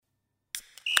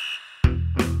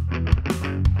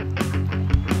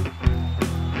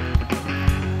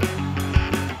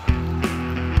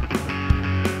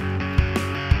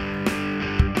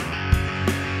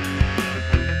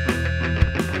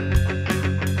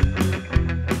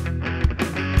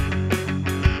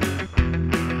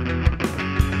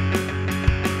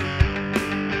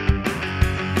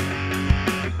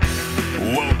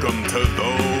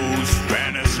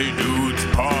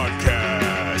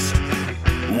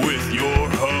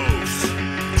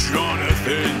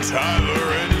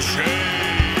Tyler and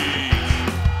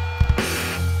Jake.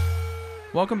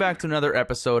 Welcome back to another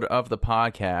episode of the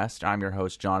podcast. I'm your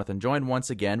host, Jonathan, joined once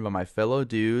again by my fellow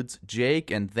dudes, Jake,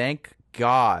 and thank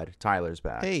God Tyler's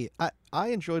back. Hey, I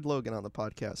enjoyed Logan on the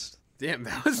podcast. Damn,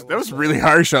 that was really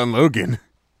harsh on Logan.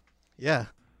 Yeah,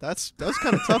 that was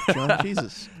kind of tough, John.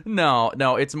 Jesus. No,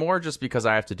 it's more just because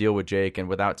I have to deal with Jake, and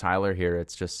without Tyler here,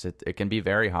 it's just it can be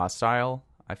very hostile.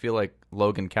 I feel like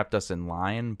Logan kept us in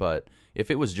line, but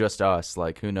if it was just us,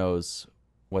 like, who knows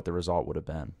what the result would have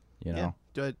been, you know?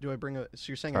 Yeah. Do I bring a? So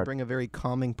you're saying I bring a very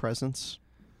calming presence?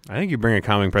 I think you bring a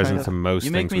calming presence to most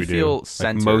You things make me we feel do.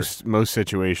 centered. Like most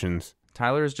situations.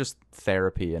 Tyler is just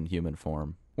therapy in human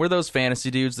form. We're those fantasy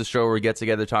dudes, the show where we get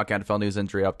together, talk NFL news,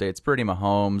 injury updates, pretty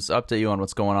Mahomes, update you on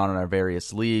what's going on in our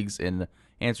various leagues, and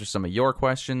answer some of your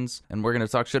questions. And we're going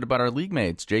to talk shit about our league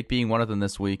mates, Jake being one of them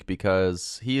this week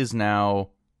because he is now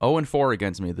 0-4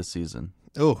 against me this season.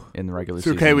 Oh, in the regular It's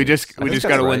season. okay. We just got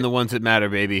to right. win the ones that matter,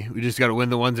 baby. We just got to win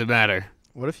the ones that matter.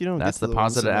 what if you don't? That's get to the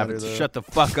ones that positive matter, attitude. though? Shut the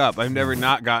fuck up. I've never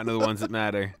not gotten to the ones that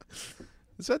matter.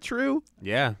 Is that true?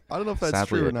 Yeah. I don't know if that's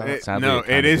Sadly, true or not. Sadly, No, it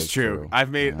kind it of is true. I've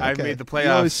made Yeah. I've made the You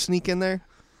always playoffs. sneak in there.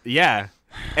 Yeah.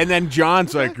 And then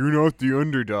John's like, "You're not the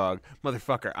underdog,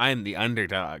 motherfucker. I am the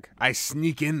underdog. I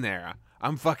sneak in there.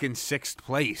 I'm fucking 6th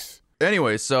place."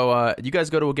 Anyway, so you guys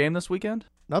go to a game this weekend?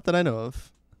 Not that I know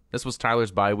of. This was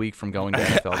Tyler's bye week from going to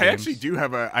NFL games. I actually do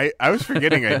have I was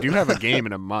forgetting I do have a game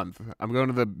in a month. I'm going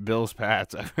to the Bills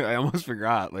Pats. I almost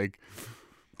forgot. Like,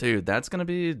 Dude, that's going to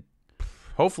be...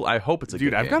 Hopefully, I hope it's a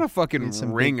dude, good I've game. got a fucking Need some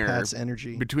big ringer Pats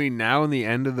energy. between now and the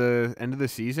end of the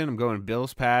season. I'm going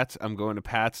Bills Pats. I'm going to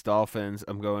Pats Dolphins.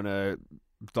 I'm going to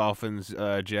Dolphins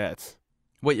Jets.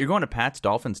 Wait, you're going to Pats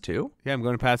Dolphins too? Yeah, I'm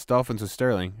going to Pats Dolphins with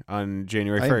Sterling on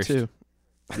January I 1st. am too.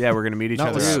 Yeah, we're gonna meet each Not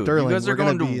other. with out. Dude, Sterling, you guys are we're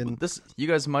gonna going be to in- this. You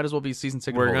guys might as well be season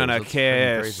ticket We're holders. gonna That's freaking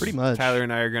kiss. crazy. Pretty much. Tyler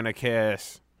and I are gonna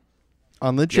kiss.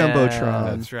 On the Yeah.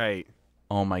 Jumbotron. That's right.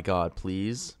 Oh my God!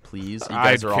 Please. You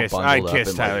guys are all bundled I'd up kiss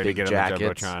in Tyler like to big get jackets. on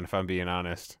the Jumbotron. If I'm being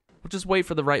honest, Well, just wait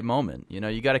for the right moment. You know,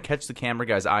 you got to catch the camera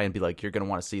guy's eye and be like, "You're gonna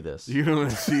want to see this." you don't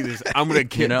want to see this. I'm gonna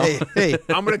kiss. You know? Hey,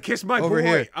 I'm gonna kiss my Over boy.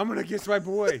 here. I'm gonna kiss my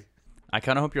boy. I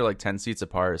kind of hope you're like 10 seats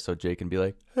apart, so Jake can be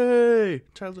like, "Hey,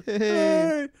 Tyler,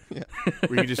 Hey.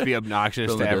 We could just be obnoxious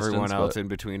From to the everyone distance, else but- in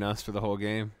between us for the whole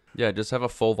game. Yeah, just have a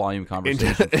full volume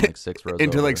conversation from like 6 rows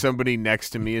Until over. like somebody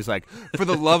next to me is like, "For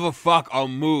the love of fuck, I'll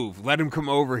move. Let him come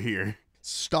over here.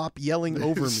 Stop yelling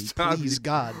over me, Stop. please,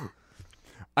 God.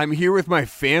 I'm here with my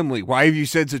family. Why have you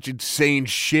said such insane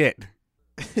shit?"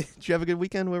 Did you have a good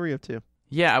weekend? What were you up to?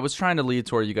 Yeah, I was trying to lead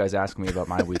toward you guys asking me about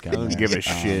my weekend. I don't there. give a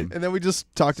shit. And then we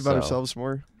just talked about So- ourselves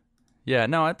more. Yeah,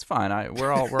 no, it's fine.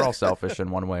 We're all selfish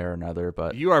in one way or another,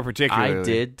 but You are particularly. I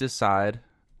did decide.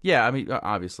 Yeah, I mean,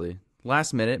 obviously,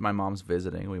 last minute, my mom's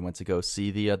visiting. We went to go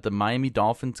see the Miami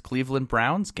Dolphins Cleveland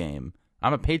Browns game.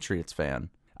 I'm a Patriots fan.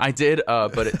 I did,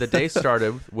 but the day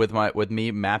started with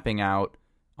me mapping out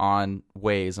on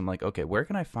Waze. I'm like, okay, where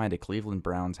can I find a Cleveland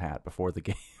Browns hat before the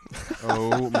game?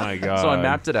 Oh my god. So I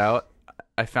mapped it out.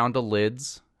 I found a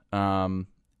Lids,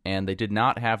 and they did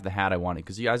not have the hat I wanted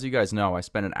because, as you guys know, I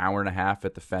spent an hour and a half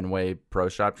at the Fenway Pro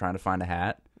Shop trying to find a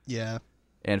hat. Yeah.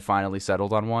 And finally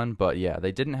settled on one. But yeah,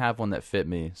 they didn't have one that fit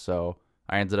me, so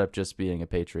I ended up just being a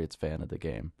Patriots fan of the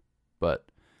game. But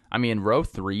I mean, row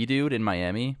 3, dude, in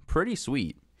Miami, pretty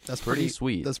sweet. That's pretty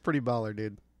sweet. That's pretty baller,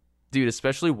 dude. Dude,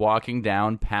 especially walking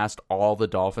down past all the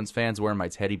Dolphins fans wearing my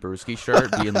Teddy Bruschi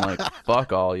shirt, being like,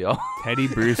 fuck all y'all. Teddy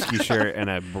Bruschi shirt and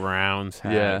a Browns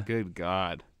hat. Yeah. Good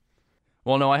God.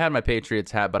 Well, no, I had my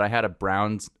Patriots hat, but I had a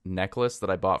Browns necklace that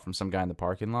I bought from some guy in the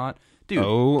parking lot. Dude,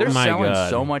 Oh they're my selling God.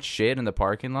 so much shit in the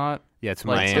parking lot. Yeah, it's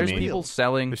Like, Miami. there's people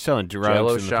selling They're selling drugs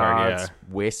Jello in the park. shots,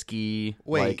 whiskey,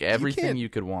 Wait, like you everything can't- you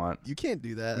could want. You can't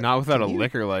do that. Yeah. Not without a Can you?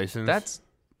 liquor license. That's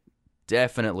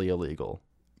definitely illegal.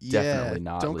 definitely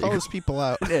not Don't legal. call those people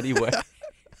out. Anyway.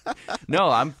 No,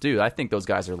 I think those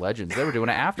guys are legends. They were doing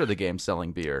it after the game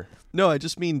selling beer. No, I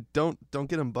just mean don't get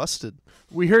them busted.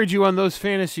 We heard you on those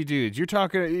fantasy dudes. You're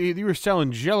talking. You were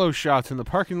selling Jello shots in the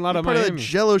parking lot You're of part of Miami. the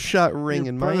Jello shot ring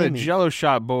You're in part of the Miami. Jello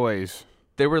shot boys.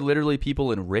 There were literally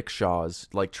people in rickshaws,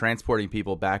 like transporting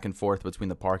people back and forth between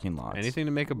the parking lots. Anything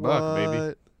to make a buck, baby.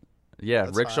 What? Yeah,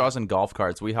 That's rickshaws and golf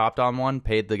carts. We hopped on one,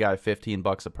 paid the guy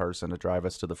 $15 a person to drive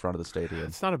us to the front of the stadium.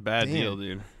 It's not a bad Damn. deal,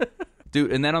 dude.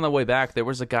 Dude, and then on the way back, there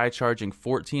was a guy charging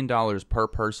 $14 per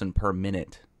person per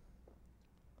minute.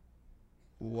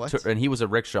 What? And he was a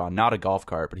rickshaw, not a golf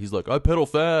cart, but he's like, I pedal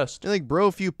fast. You're like, bro,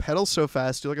 if you pedal so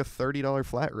fast, you're like a $30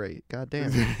 flat rate. God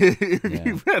damn.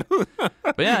 Yeah.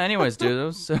 But yeah, anyways,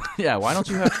 dude, why don't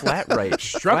you have flat rate?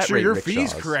 Structure flat rate your rickshaws?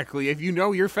 fees correctly if you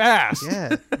know you're fast.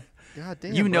 Yeah. God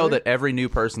damn. You know brother. that every new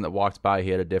person that walked by, he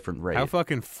had a different rate. How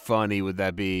fucking funny would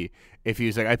that be if he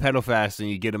was like, I pedal fast, and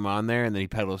you get him on there, and then he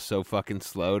pedals so fucking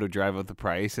slow to drive up the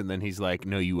price, and then he's like,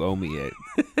 no, you owe me it.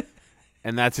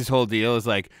 And that's his whole deal is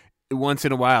like, once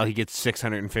in a while, he gets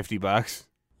 $650.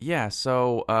 Yeah,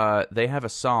 so they have a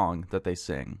song that they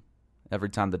sing every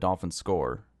time the Dolphins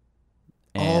score.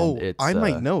 And it's, I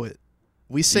might know it.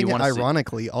 We sing it wanna see-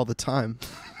 ironically all the time.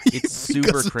 It's super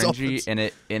Because of cringy,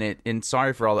 Dolphins. and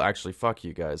sorry for all the, actually, fuck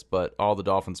you guys, but all the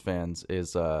Dolphins fans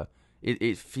is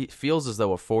it feels as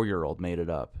though a 4-year-old made it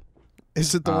up.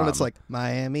 Is it the one that's like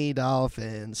Miami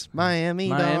Dolphins, Miami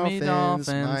Dolphins,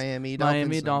 Miami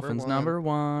Dolphins number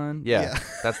one. Yeah, Yeah.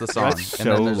 that's the song. That's And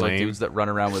then so there's like lame. dudes that run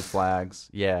around with flags.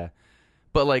 Yeah,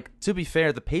 but like to be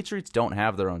fair, the Patriots don't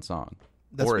have their own song.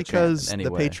 That's or a chant because in any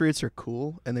the way. Patriots are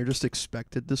cool and they're just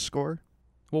expected to score.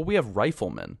 Well, we have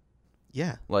riflemen.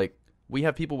 Yeah. Like we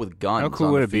have people with guns. How cool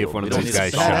on would the it be if field. one of We don't those need a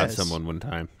guys song. shot badass. someone one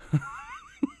time?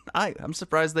 I'm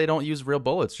surprised they don't use real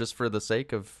bullets just for the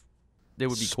sake of. It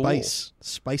would be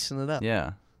Spicing it up. cool.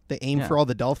 Yeah. They aim Yeah. for all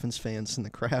the Dolphins fans in the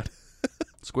crowd.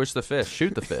 Squish the fish.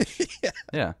 Shoot the fish.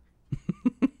 Yeah.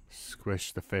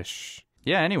 Squish the fish.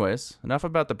 Yeah, anyways, enough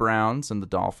about the Browns and the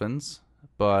Dolphins.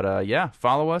 But yeah,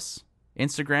 follow us.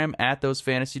 Instagram at Those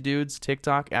Fantasy Dudes.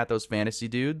 TikTok at Those Fantasy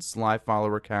Dudes. Live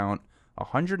follower count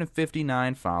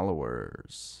 159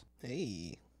 followers.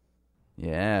 Hey,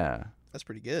 Yeah. that's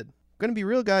pretty good. Gonna be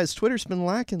real, guys. Twitter's been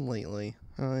lacking lately.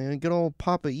 Good old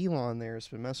Papa Elon there has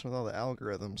been messing with all the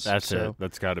algorithms. That's so it.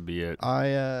 That's got to be it.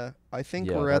 I think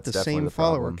Yeah, we're at that's the definitely same the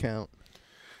follower problem. count.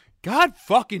 God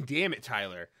fucking damn it,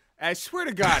 Tyler. I swear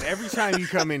to God, every time you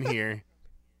come in here,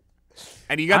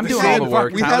 and you got I'm the doing same all the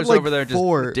work. We Tyler's had like over there just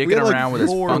 4. digging We had like around with his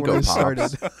 4 when Funko we Pops.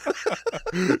 started.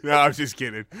 No, I'm just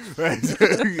kidding.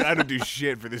 I don't do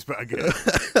shit for this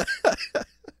podcast.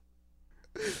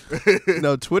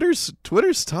 No, Twitter's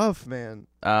tough, man.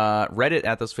 Reddit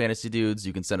at Those Fantasy Dudes.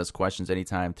 You can send us questions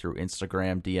anytime through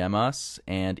Instagram, DM us,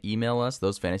 and email us,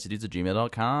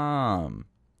 thosefantasydudes@gmail.com.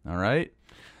 All right?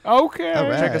 Okay. All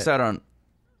right. Check us out on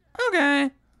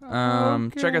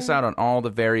check us out on all the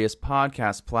various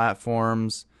podcast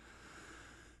platforms: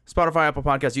 Spotify, Apple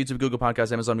Podcasts, YouTube, Google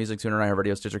Podcasts, Amazon Music, TuneIn,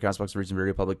 iHeartRadio, Stitcher, Castbox, Reason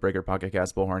Radio, Public Breaker, Pocket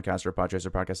Cast, Bullhorn, Caster,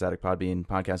 Podchaser, Podcast Addict, Podbean,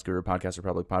 Podcast Guru, Podcast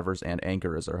Republic, Podverse, and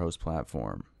Anchor is our host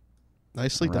platform.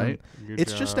 Nicely All done. right.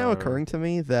 It's just now occurring to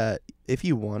me that if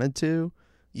you wanted to,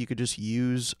 you could just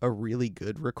use a really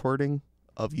good recording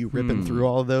of you ripping through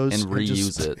all of those And reuse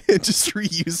just, it. and just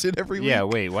reuse it every Yeah,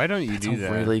 week. wait. Why don't you That's do a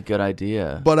that? really good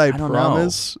idea. But I don't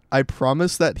promise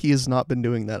that he has not been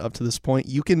doing that up to this point.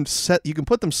 You can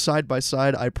put them side by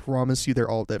side. I promise you they're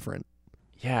all different.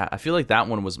 Yeah, I feel like that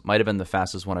one might have been the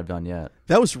fastest one I've done yet.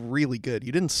 That was really good.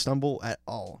 You didn't stumble at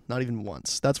all, not even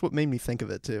once. That's what made me think of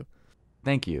it too.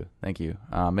 Thank you.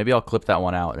 Maybe I'll clip that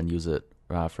one out and use it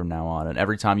from now on. And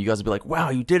every time you guys will be like, wow,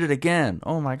 you did it again.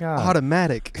 Oh, my God.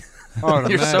 Automatic. You're so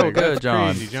Automatic. good, That's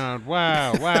John. Crazy, John.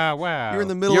 Wow, wow, wow. You're in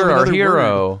the middle You're of our another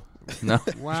hero. No,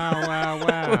 Wow, wow,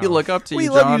 wow. we look up to word.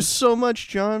 you, We John. love you so much,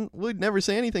 John. We'd never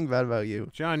say anything bad about you.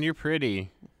 John, you're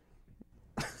pretty.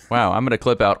 Wow, I'm going to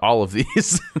clip out all of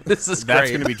these. This is That's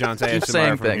great. going to be John's Keep ASMR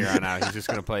saying from things. here on out. He's just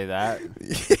going to play that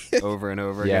over and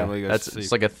over Yeah, again. while he goes that's to sleep.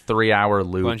 it's like a 3-hour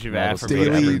loop. Bunch of that I listen to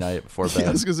affirmations. every night before Yeah, I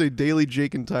bed. was gonna say daily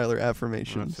Jake and Tyler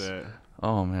affirmations. That's it.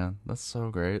 Oh, man, that's so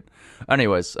great.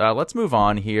 Anyways, let's move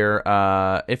on here.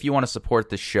 If you want to support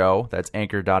the show, that's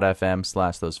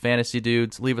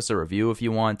anchor.fm/thosefantasydudes. Leave us a review if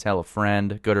you want. Tell a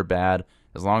friend, good or bad,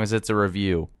 as long as it's a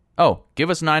review. Oh, give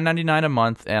us $9.99 a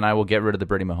month, and I will get rid of the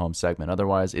Brittany Mahomes segment.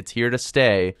 Otherwise, it's here to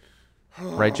stay.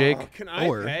 Right, Jake? Can I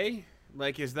Or- pay?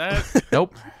 Like, is that?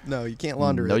 Nope. No, you can't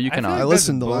launder No, it. you I feel cannot. like I that's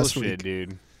listened to last bullshit, week.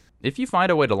 dude. If you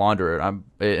find a way to launder it,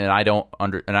 I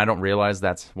don't realize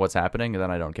that's what's happening, then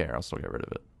I don't care. I'll still get rid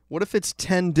of it. What if it's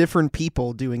 10 different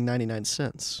people doing 99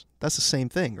 cents? That's the same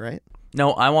thing, right?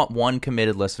 No, I want one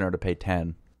committed listener to pay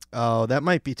 10. Oh, that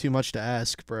might be too much to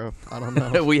ask, bro. I don't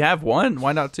know. We have one.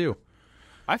 Why not two?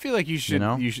 I feel like you should.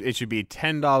 know? It should be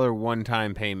 $10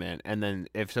 one-time payment, and then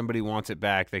if somebody wants it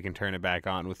back, they can turn it back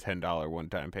on with $10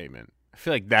 one-time payment. I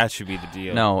feel like that should be the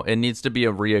deal. No, it needs to be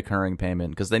a reoccurring payment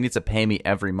because they need to pay me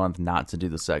every month not to do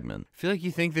the segment. I feel like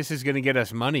you think this is gonna get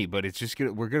us money, but it's just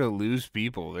we're gonna lose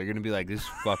people. They're gonna be like, "This is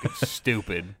fucking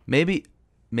stupid." Maybe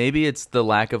it's the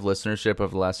lack of listenership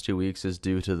over the last 2 weeks is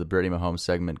due to the Brittany Mahomes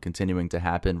segment continuing to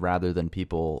happen rather than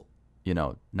people,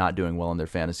 not doing well in their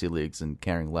fantasy leagues and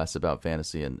caring less about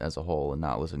fantasy and as a whole and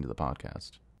not listening to the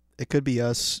podcast. It could be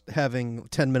us having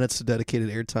 10 minutes of dedicated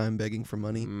airtime begging for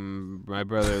money. My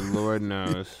brother, Lord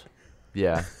knows.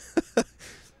 Yeah.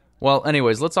 Well,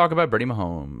 anyways, let's talk about Brittany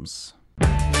Mahomes.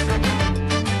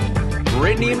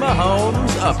 Brittany Mahomes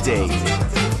update.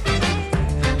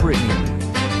 Brittany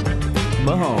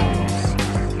Mahomes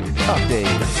update.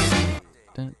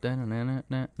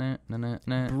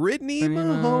 Brittany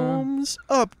Mahomes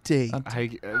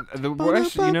update. The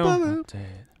worst,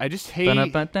 I just hate.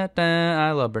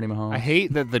 I love Brittany Mahomes. I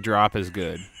hate that the drop is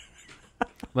good.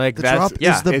 Like The that's drop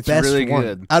is the it's best really one.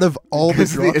 good. Out of all the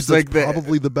It's drops, it's like that's the-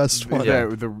 probably the best one. Yeah.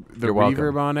 The You're welcome.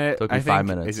 reverb on it. Took me I 5 think,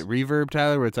 minutes. Is it reverb,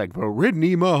 Tyler? Where it's like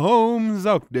Brittany Mahomes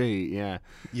update. Yeah.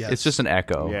 Yes. It's just an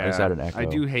echo. Yeah. I just had an echo. I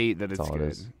do hate that it's That's all it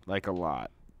good. is. Like a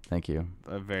lot. Thank you.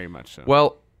 Very much so.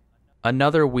 Well,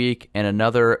 another week and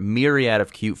another myriad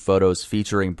of cute photos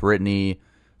featuring Brittany,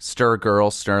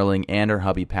 Girl Sterling, and her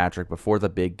hubby Patrick before the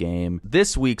big game.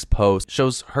 This week's post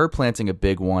shows her planting a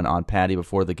big one on Patty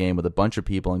before the game with a bunch of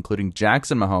people, including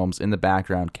Jackson Mahomes in the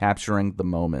background, capturing the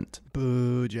moment.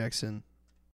 Boo, Jackson.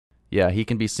 Yeah, he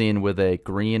can be seen with a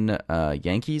green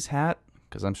Yankees hat,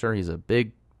 because I'm sure he's a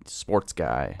big sports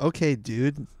guy. Okay,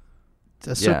 dude.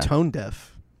 That's Yeah. so tone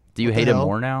deaf. Do you What the hate him hell?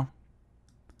 more now?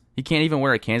 He can't even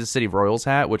wear a Kansas City Royals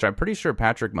hat, which I'm pretty sure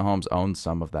Patrick Mahomes owns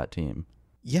some of that team.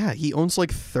 Yeah, he owns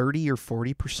like 30 or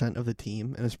 40% of the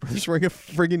team, and his brother's wearing a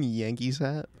friggin' Yankees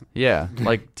hat. Yeah,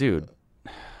 like, dude.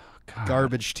 God.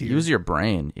 Garbage tier. Use your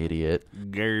brain, idiot.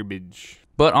 Garbage.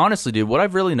 But honestly, dude, what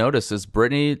I've really noticed is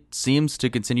Brittany seems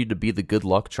to continue to be the good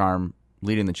luck charm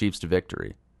leading the Chiefs to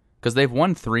victory. Because they've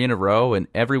won 3 in a row, and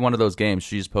every one of those games,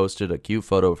 she's posted a cute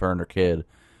photo of her and her kid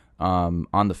on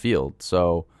the field.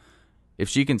 So if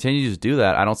she continues to do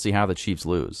that, I don't see how the Chiefs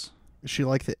lose. Is she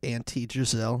like the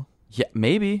anti-Giselle? Yeah,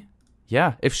 maybe.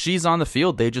 Yeah, if she's on the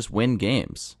field, they just win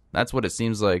games. That's what it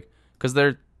seems like. Because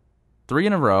they're 3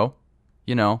 in a row,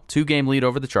 2-game lead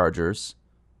over the Chargers.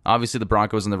 Obviously, the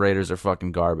Broncos and the Raiders are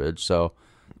fucking garbage, so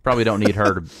probably don't need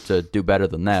her to do better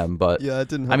than them. But Yeah, it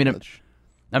didn't help much.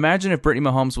 Imagine if Brittany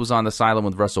Mahomes was on the sideline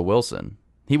with Russell Wilson.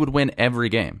 He would win every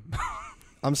game.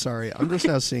 I'm sorry. I'm just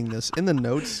now seeing this. In the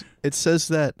notes, it says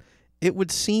that it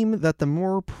would seem that the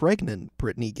more pregnant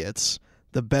Brittany gets,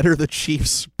 the better the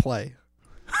Chiefs play.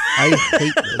 I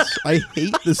hate this. I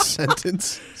hate this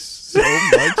sentence so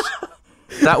much.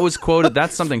 That was quoted.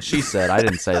 That's something she said. I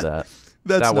didn't say that.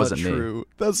 That's That not wasn't me. true.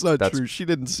 That's not That's- true. She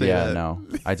didn't say Yeah, that. no,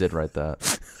 I did write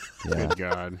that. Yeah. Good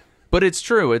God. But it's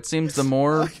true. It seems the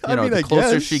more, I mean, the I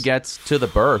closer guess. she gets to the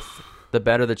birth, the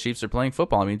better the Chiefs are playing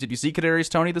football. I mean, did you see Kadarius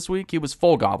Toney this week? He was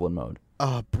full goblin mode.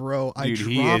 Oh, bro, I Dude,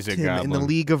 he dropped is a him in the goblin.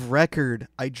 league of record.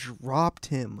 I dropped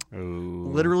him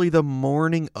Ooh. literally the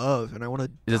morning of, and I want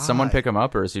to. Did someone pick him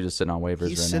up, or is he just sitting on waivers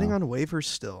He's right sitting now? on waivers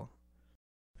still.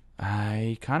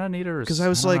 I kind of need a Because I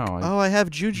was like, know. I have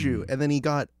Juju, and then he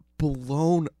got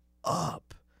blown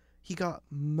up. He got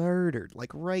murdered,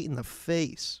 like right in the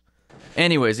face.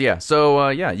 Anyways, yeah. So,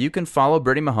 you can follow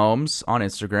Brittany Mahomes on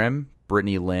Instagram,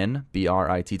 Brittany Lynn,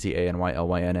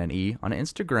 BrittanYLYNNE on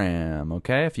Instagram,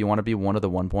 okay? If you want to be one of the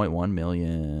 1.1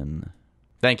 million.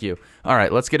 Thank you. All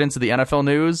right, let's get into the NFL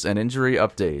news and injury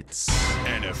updates.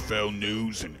 NFL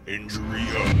news and injury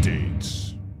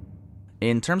updates.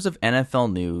 In terms of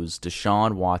NFL news,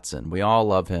 Deshaun Watson. We all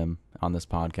love him on this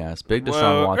podcast. Big Deshaun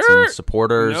Well, Watson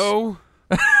supporters. No.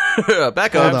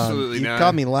 Back Hold up. on, Absolutely you not.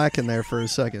 got me lacking there for a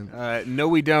second. No,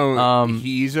 we don't. Um,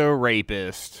 He's a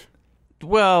rapist.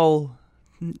 Well,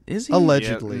 is he?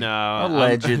 Allegedly. Yep, no.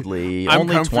 Allegedly. I'm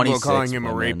Only comfortable 26 calling him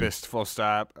a women. rapist, full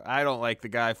stop. I don't like the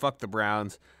guy. Fuck the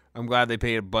Browns. I'm glad they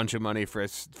paid a bunch of money for a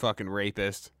fucking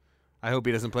rapist. I hope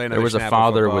he doesn't play another There was a snap of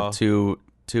father football. with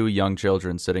two young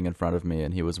children sitting in front of me,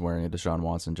 and he was wearing a Deshaun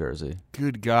Watson jersey.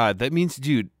 Good God. That means,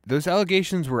 dude, those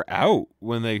allegations were out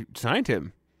when they signed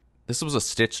him. This was a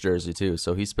Stitch jersey, too,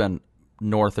 so he spent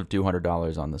north of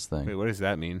 $200 on this thing. Wait, what does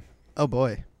that mean? Oh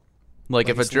boy. Like,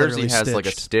 if a it's jersey literally has, like,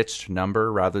 a stitched. stitched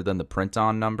number rather than the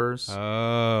print-on numbers,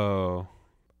 Oh.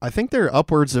 I think they're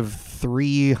upwards of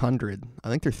 300. I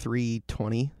think they're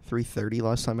 320, 330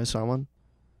 last time I saw one.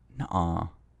 nuh-uh.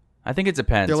 I think it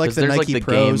depends. They're like 'cause the there's, Nike like,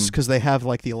 the Pros game. because they have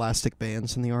like the elastic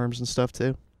bands in the arms and stuff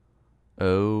too.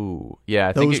 Oh, yeah,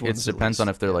 I think Those it ones at depends on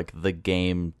least, if they're, yeah. like, the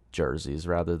game jerseys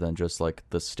rather than just, like,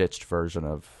 the stitched version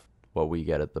of what we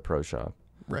get at the pro shop.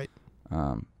 Right.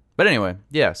 But anyway,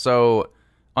 yeah, so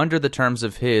under the terms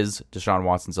of his, Deshaun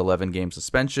Watson's 11-game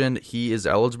suspension, he is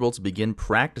eligible to begin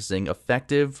practicing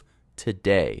effective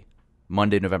today,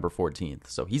 Monday, November 14th.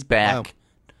 So he's back. Wow.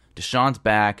 Deshaun's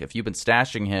back. If you've been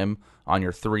stashing him on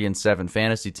your 3-7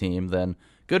 fantasy team, then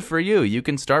good for you. You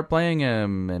can start playing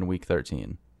him in Week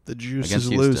 13. The juice Against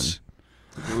is Houston. loose.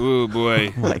 Oh,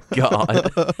 boy. Oh, my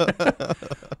God.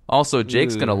 Also,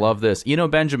 Jake's going to love this. Eno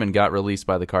Benjamin got released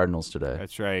by the Cardinals today.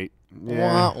 That's right.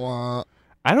 Wah, wah.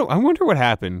 I wonder what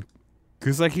happened.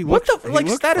 Because like he What looked, the like?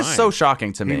 That is so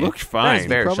shocking to me. He looked That is fine.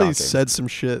 very Probably shocking. said some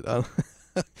shit.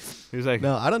 He was like,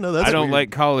 No, I don't know. That's I don't weird.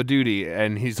 like Call of Duty,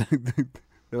 and he's like,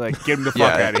 they're like, get him the fuck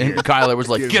yeah, out of and here. Kyler was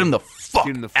like, "Get him the fuck,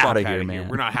 Get him the fuck out of here, man."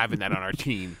 We're not having that on our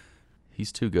team.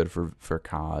 He's too good for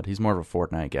COD. He's more of a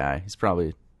Fortnite guy. He's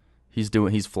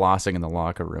flossing in the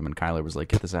locker room, and Kyler was like,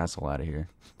 "Get this asshole out of here."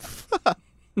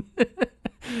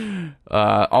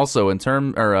 Also, in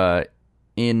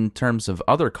terms of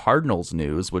other Cardinals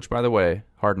news, which by the way,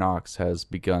 Hard Knocks has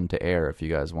begun to air. If you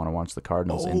guys want to watch the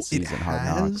Cardinals in season, Hard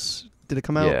Knocks. Did it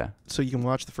come out? Yeah. So you can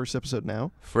watch the first episode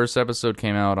now? First episode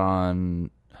came out on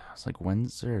it's like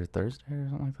Wednesday or Thursday or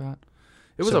something like that.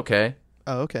 It was okay.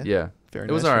 Oh, okay. Yeah, Very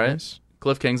it was nice, all very right. nice.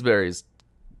 Cliff Kingsbury's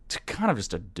kind of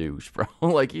just a douche, bro.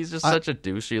 Like he's just such a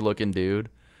douchey looking dude.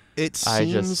 It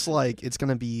seems like it's going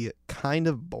to be kind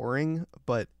of boring,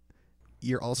 but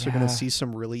you're also going to see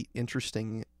some really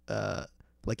interesting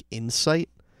like insight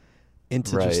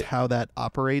into just how that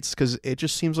operates, because it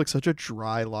just seems like such a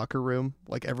dry locker room.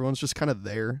 Like everyone's just kind of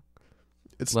there.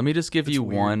 Let me just give you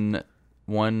weird.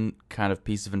 one kind of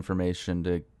piece of information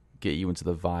to get you into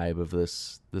the vibe of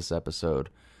this episode.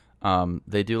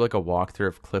 They do like a walkthrough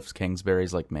of Cliff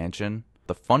Kingsbury's like mansion.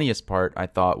 The funniest part I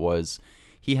thought was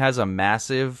he has a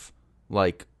massive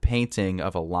like painting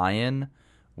of a lion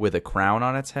with a crown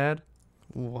on its head.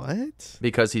 What?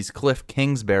 Because he's Cliff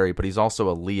Kingsbury, but he's also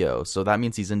a Leo, so that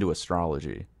means he's into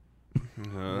astrology.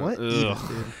 What? Even,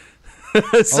 dude?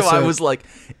 So Also- I was like,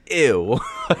 ew,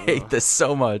 I hate this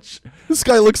so much. This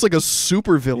guy looks like a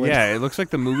super villain. Yeah, it looks like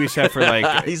the movie set for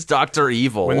like He's Dr.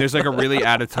 Evil. when there's like a really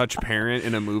out of touch parent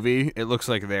in a movie. It looks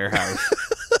like their house.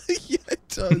 Yeah, it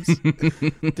does.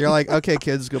 They're like, okay,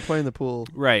 kids, go play in the pool.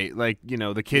 Right, like, you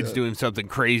know, the kid's Yeah. doing something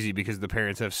crazy because the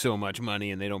parents have so much money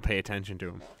and they don't pay attention to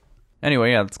him.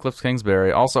 Anyway, yeah, it's Cliff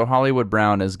Kingsbury. Also, Hollywood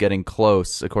Brown is getting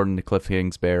close, according to Cliff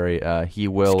Kingsbury. He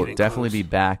will getting definitely close. be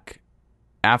back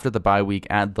after the bye week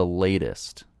at the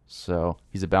latest. So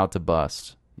he's about to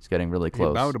bust. He's getting really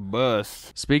close. About a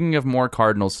bust. Speaking of more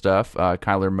Cardinal stuff,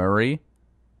 Kyler Murray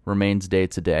remains day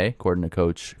to day, according to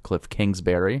Coach Cliff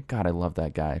Kingsbury. God, I love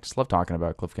that guy. I just love talking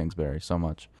about Cliff Kingsbury so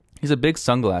much. He's a big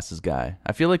sunglasses guy.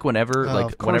 I feel like whenever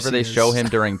of course whenever they he show is. him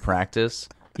during practice,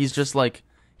 he's just like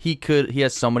he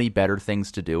has so many better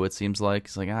things to do. It seems like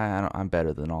he's like I'm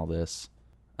better than all this.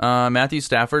 Matthew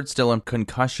Stafford still in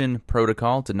concussion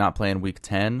protocol, did not play in Week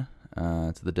 10,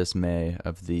 to the dismay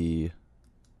of the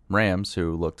Rams,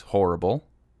 who looked horrible.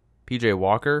 PJ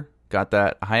Walker got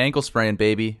that high ankle sprain,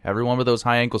 baby. Everyone with those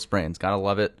high ankle sprains, gotta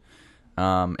love it.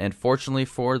 And fortunately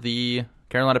for the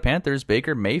Carolina Panthers,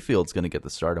 Baker Mayfield's going to get the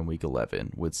start in Week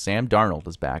 11 with Sam Darnold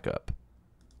as backup.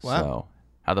 Wow. So,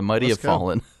 how the mighty Let's have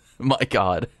fallen. My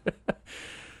God.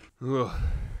 Ugh.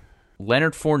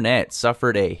 Leonard Fournette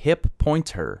suffered a hip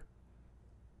pointer.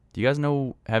 Do you guys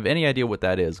have any idea what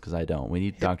that is? Because I don't. We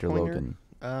need Hip Dr. pointer?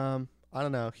 Logan. I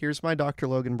don't know. Here's my Dr.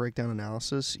 Logan breakdown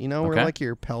analysis. You know where Okay. like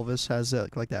your pelvis has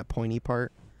like that pointy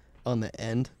part on the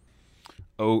end?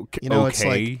 Okay. You know, okay. it's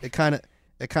like it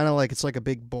kind of like it's like a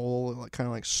big bowl. It kind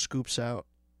of like scoops out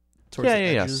towards Yeah, the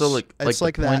yeah, yeah. edges. So, like it's the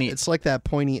like that. pointy- It's like that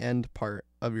pointy end part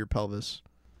of your pelvis.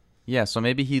 Yeah, so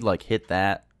maybe he like hit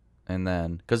that, and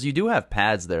then because you do have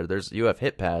pads there. You have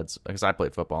hip pads because I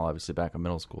played football obviously back in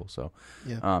middle school. So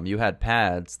Yeah. you had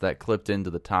pads that clipped into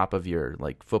the top of your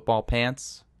like football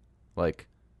pants, like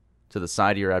to the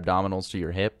side of your abdominals to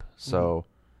your hip. So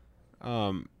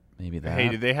maybe that. Hey,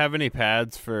 did they have any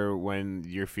pads for when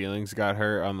your feelings got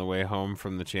hurt on the way home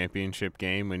from the championship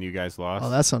game when you guys lost? Oh,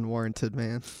 that's unwarranted,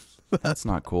 man. That's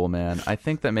not cool, man. I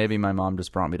think that maybe my mom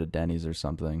just brought me to Denny's or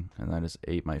something, and I just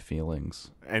ate my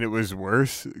feelings. And it was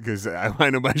worse because I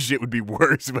know my shit would be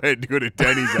worse if I had to go to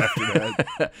Denny's after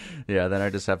that. Yeah, then I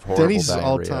just have horrible Denny's is diarrhea.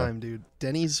 all time, dude.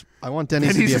 Denny's. I want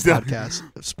Denny's, Denny's to is be a not-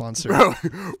 podcast sponsor. Bro,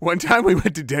 one time we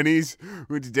went to Denny's.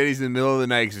 We went to Denny's in the middle of the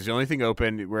night because it's the only thing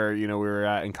open where we were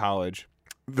at in college.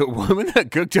 The woman that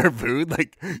cooked our food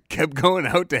like kept going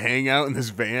out to hang out in this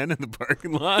van in the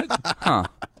parking lot. Huh.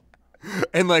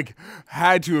 And like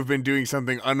had to have been doing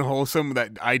something unwholesome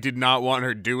that I did not want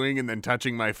her doing, and then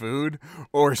touching my food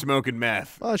or smoking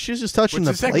meth. Oh, she was just touching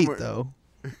What's the the second plate, one? though.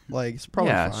 Like it's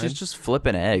probably Yeah, fine. she's just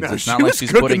flipping eggs. No, It's she not like was she's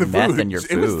cooking putting the meth food. in your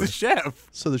It was food. the chef.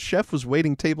 So the chef was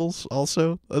waiting tables.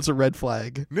 Also, that's a red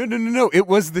flag. No. It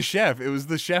was the chef. It was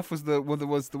the chef was the one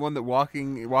that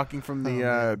walking from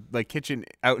the like kitchen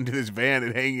out into this van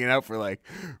and hanging out for like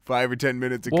 5 or 10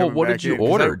 minutes. And Well, coming what back did you in, 'cause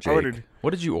I order, Jake? ordered What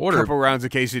did you a order? couple rounds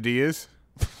of quesadillas.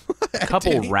 A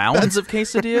couple rounds of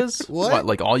quesadillas? What?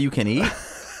 Like all you can eat?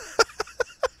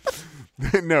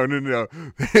 No.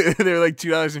 They're like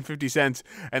 $2.50,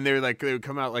 and they would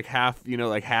come out like half.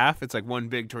 Like half. It's like one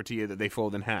big tortilla that they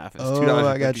fold in half. It's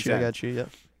 $2.50. I got you. Yeah.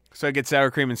 So I get sour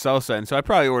cream and salsa, and so I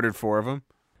probably ordered 4 of them.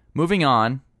 Moving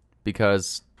on,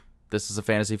 because this is a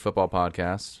fantasy football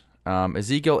podcast.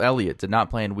 Ezekiel Elliott did not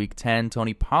play in Week 10.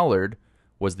 Tony Pollard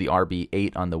was the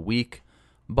RB8 on the week.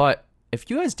 But if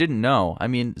you guys didn't know, I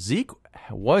mean, Zeke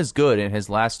was good in his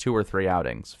last 2 or 3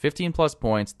 outings. 15-plus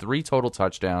points, 3 total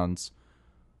touchdowns.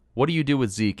 What do you do with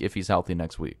Zeke if he's healthy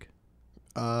next week?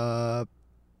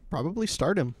 Probably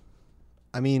start him.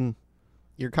 I mean,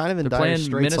 you're kind of in They're dire playing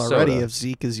straits Minnesota. already if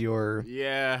Zeke is your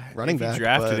running if back. you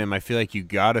drafted but him, I feel like you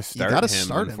gotta start you gotta him.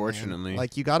 start Unfortunately, him, man.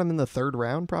 Like you got him in the 3rd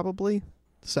round, probably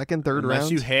second, third unless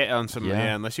round. you hit on some,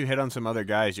 Yeah. unless you hit on some other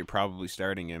guys, you're probably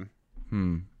starting him.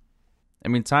 I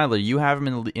mean, Tyler, you have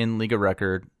him in League of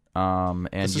Record, and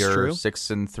This is you're true.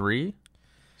 6-3.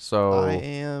 So I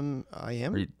am.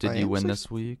 Did you win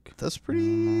this week? That's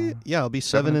pretty. Yeah, I'll be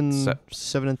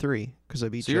 7-3 because I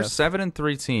beat So you're Jeff.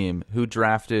 7-3 team who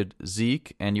drafted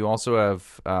Zeke, and you also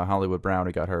have Hollywood Brown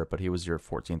who got hurt, but he was your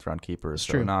 14th round keeper.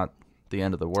 So true. not the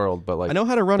end of the world, but like I know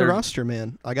how to run a there's- roster,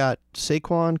 man. I got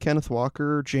Saquon, Kenneth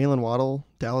Walker, Jalen Waddle,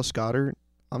 Dallas Goedert.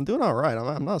 I'm doing all right.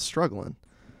 I'm not struggling.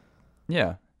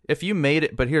 Yeah. If you made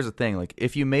it, but here's the thing, like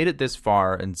if you made it this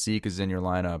far and Zeke is in your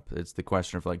lineup, it's the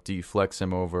question of like, do you flex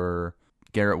him over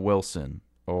Garrett Wilson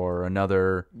or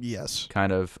another Yes,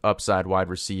 kind of upside wide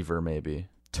receiver maybe?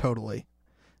 totally.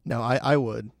 No, I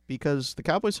would because the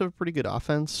Cowboys have a pretty good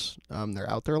offense. They're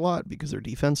out there a lot because their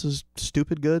defense is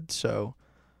stupid good. So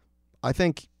I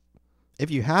think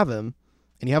if you have him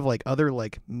and you have like other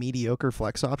like mediocre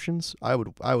flex options, I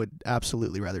would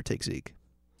absolutely rather take Zeke.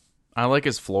 I like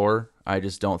his floor. I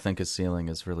just don't think his ceiling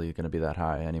is really going to be that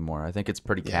high anymore. I think it's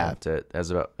pretty Yeah. capped at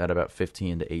about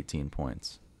 15 to 18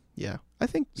 points. Yeah, I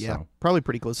think So- probably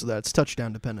pretty close to that. It's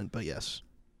touchdown dependent, but yes,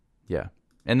 Yeah.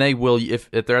 And they will, if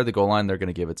they're at the goal line, they're going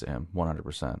to give it to him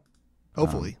 100%.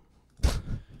 hopefully.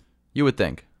 You would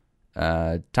think.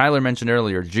 Tyler mentioned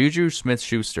earlier, Juju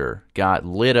Smith-Schuster got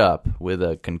lit up with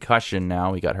a concussion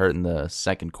now. He got hurt in the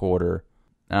second quarter.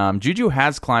 Juju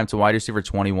has climbed to wide receiver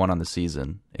 21 on the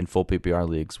season in full PPR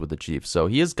leagues with the Chiefs. So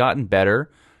he has gotten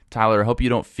better. Tyler, I hope you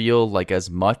don't feel like as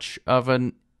much of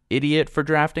an idiot for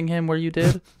drafting him where you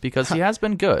did, because he has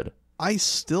been good. I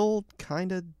still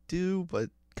kind of do, but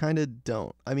kind of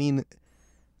don't. I mean,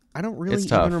 I don't really It's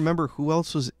tough. even remember who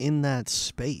else was in that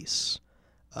space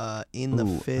in the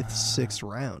Ooh. 5th, 6th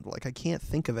round. Like, I can't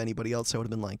think of anybody else I would have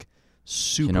been like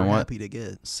super You know what? happy to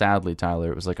get. Sadly,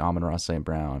 Tyler, it was like Amon-Ra St.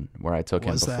 Brown where I took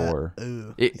Was him before. that?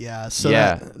 Ooh. It- yeah. So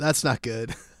yeah. that's not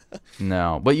good.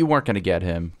 No, but you weren't going to get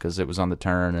him because it was on the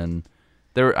turn, and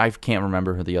I can't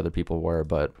remember who the other people were,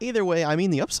 but Either way, I mean,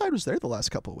 the upside was there the last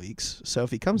couple of weeks. So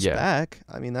if he comes Yeah. back,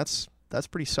 I mean, that's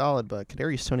pretty solid. But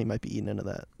Kadarius Toney might be eating into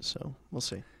that. So we'll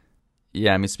see.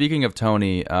 yeah, I mean, speaking of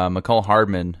Tony, McCall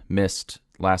Hardman missed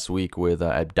last week with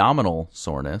abdominal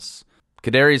soreness.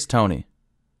 Kadarius Toney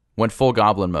went full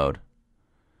goblin mode.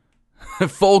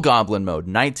 Full goblin mode,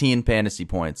 19 fantasy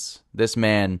points. This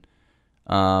man,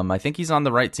 I think he's on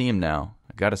the right team now,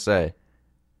 I got to say.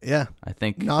 Yeah. I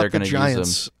think Not they're the going to use him.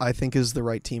 Giants, I think, is the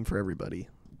right team for everybody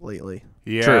lately.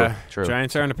 Yeah, True.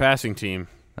 Giants aren't a passing team.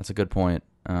 That's a good point.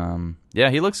 Yeah,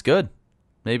 he looks good.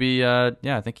 Maybe, yeah,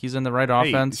 I think he's in the right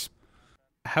offense.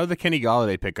 How'd the Kenny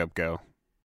Galladay pickup go?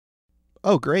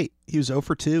 Oh, great. He was 0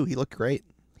 for 2. He looked great.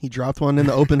 He dropped one in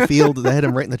the open field that hit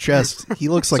him right in the chest. He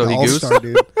looks like So an he all-star,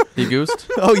 dude. He goosed?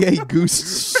 Oh, yeah, he goosed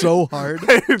so hard.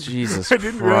 Jesus I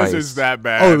didn't realize it was Christ. that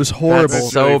bad. Oh, it was horrible.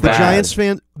 That's so The bad. Giants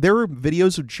fans, there were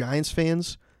videos of Giants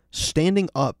fans standing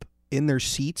up in their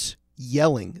seats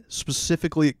yelling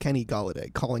specifically at Kenny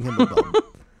Galladay, calling him a bum.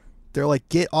 They're like,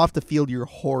 get off the field, you're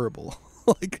horrible.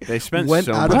 Like, They spent went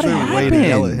so out much of their money. way to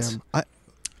yell at happened? him.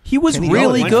 He was Kenny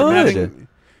really Galladay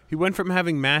He went from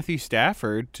having Matthew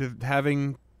Stafford to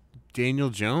having Daniel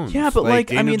Jones. Yeah, but,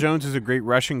 like, I Daniel mean- Jones is a great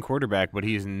rushing quarterback, but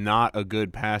he's not a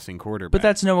good passing quarterback. But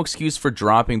that's no excuse for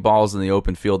dropping balls in the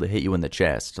open field to hit you in the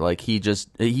chest. Like, he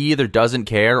either doesn't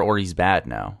care or he's bad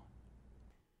now.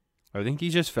 I think he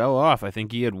just fell off. I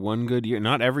think he had one good year.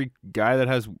 Not every guy that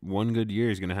has one good year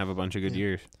is going to have a bunch of good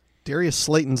years. Darius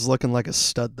Slayton's looking like a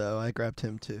stud, though. I grabbed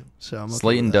him, too. So I'm okay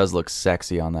Slayton with that. does look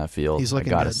sexy on that field. He's I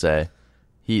looking gotta good. say,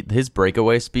 his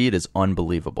breakaway speed is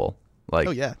unbelievable. Like,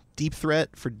 Oh, yeah. Deep threat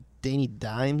for Danny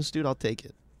Dimes, dude. I'll take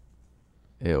it.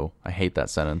 ew, I hate that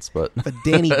sentence, but But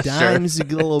Danny Sure. Dimes, you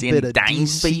get a little Danny bit of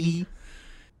Dimes, DC. baby.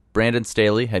 Brandon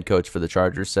Staley, head coach for the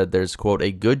Chargers, said there's, quote,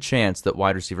 a good chance that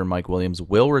wide receiver Mike Williams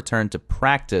will return to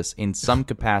practice in some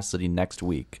capacity next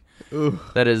week. Ooh.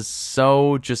 That is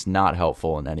so just not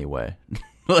helpful in any way.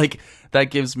 Like, that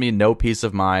gives me no peace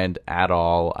of mind at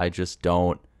all. I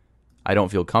don't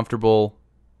feel comfortable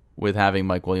with having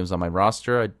Mike Williams on my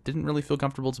roster. I didn't really feel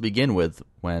comfortable to begin with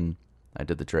when I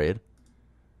did the trade.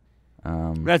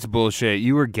 That's bullshit.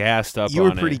 You were gassed up on it. You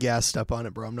were pretty gassed up on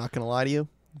it, bro. I'm not going to lie to you.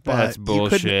 But That's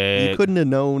bullshit. You couldn't have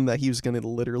known that he was going to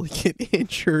literally get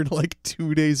injured like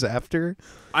 2 days after.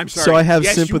 I'm sorry. So I have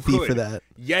Yes, you sympathy could. for that.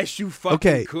 Yes, you fucking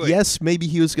Okay, could. yes, maybe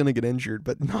he was going to get injured,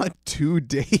 but not 2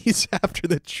 days after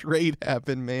the trade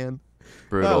happened, man.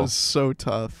 Brutal. That was so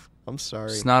tough. I'm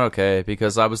sorry. It's not okay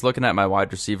because I was looking at my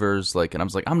wide receivers, and I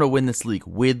was like, I'm going to win this league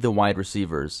with the wide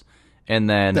receivers. And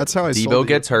then That's how I sold Debo you.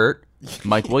 gets hurt,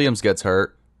 Mike Williams gets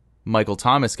hurt, Michael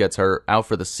Thomas gets hurt, out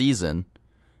for the season,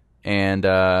 and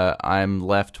I'm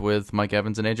left with Mike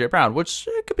Evans and A.J. Brown, which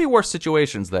it could be worse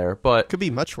situations there, but Could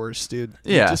be much worse, dude.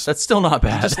 You yeah, just, that's still not you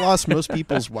bad. just lost most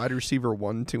people's wide receiver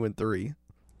 1, 2, and 3.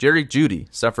 Jerry Jeudy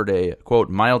suffered a, quote,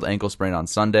 mild ankle sprain on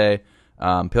Sunday.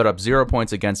 Put up 0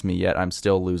 points against me, yet I'm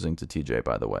still losing to TJ,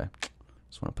 by the way.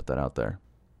 Just want to put that out there.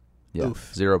 Yeah,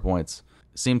 Oof. 0 points.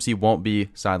 Seems he won't be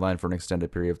sidelined for an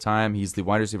extended period of time. He's the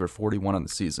wide receiver 41 on the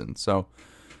season. So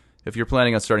if you're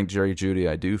planning on starting Jerry Jeudy,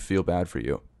 I do feel bad for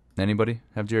you. Anybody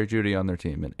have Jerry Jeudy on their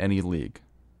team in any league?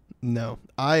 No.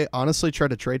 I honestly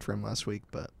tried to trade for him last week,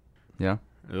 but Yeah?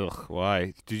 Ugh,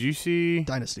 why? Did you see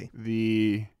Dynasty.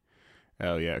 the...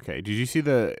 Oh, yeah, okay. Did you see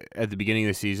at the beginning of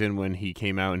the season when he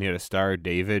came out and he had a Star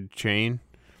David chain?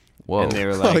 Whoa. And they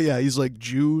were like, Oh, yeah, he's like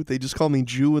Jew. They just call me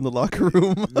Jew in the locker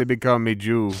room. they did call me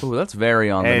Jew. Ooh, that's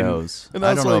very on the And- nose. and I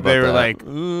I was don't know like- about They were that.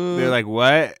 like, they're like,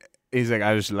 what? He's like,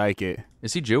 I just like it.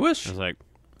 Is he Jewish? I was like,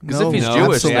 'Cause no, if he's no,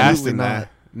 Jewish, they then- asked absolutely him not. that.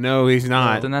 No, he's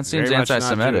not. Then that seems Very much not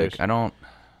anti-Semitic. Jewish. I don't...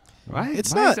 What?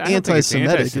 It's Why not is- I don't think it's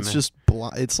anti-Semitic. It's anti-Semitic. just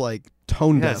it's like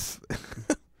tone Yes.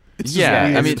 deaf. It's Yeah,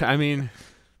 just I weird. mean- I mean,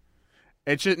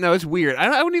 it's just no, it's weird.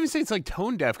 I wouldn't even say it's like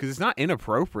tone deaf because it's not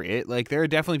inappropriate. Like there are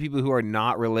definitely people who are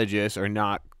not religious or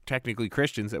not technically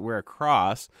Christians that wear a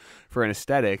cross for an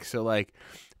aesthetic. So like,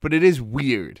 but it is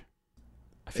weird.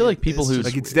 I feel like people It's who... just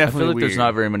Like, it's I feel definitely like there's weird.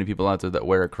 not very many people out there that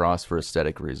wear a cross for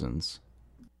aesthetic reasons.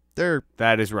 there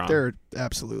That is wrong. are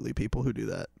absolutely people who do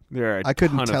that. There are a I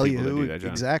couldn't ton tell of you people that who do that, John.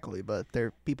 exactly, but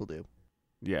people do.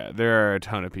 Yeah, there are a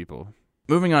ton of people.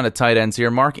 Moving on to tight ends here,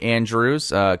 Mark Andrews,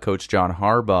 Coach John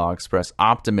Harbaugh expressed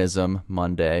optimism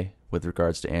Monday with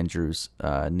regards to Andrews'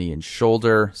 knee and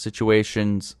shoulder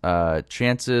situations.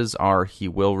 Chances are he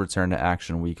will return to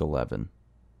action week 11.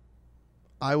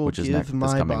 I will Which is give this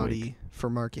my coming body week. for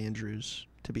Mark Andrews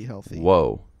to be healthy.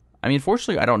 Whoa. I mean,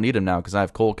 fortunately, I don't need him now because I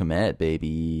have Cole Kmet,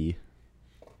 baby.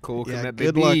 Cool. Yeah, Komet,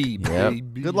 good baby, luck. Yep.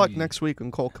 baby. Good luck next week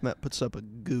when Cole Kmet puts up a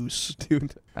goose,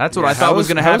 dude. That's what I thought was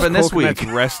going to happen this week.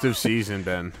 How's rest of season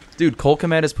been? Dude, Cole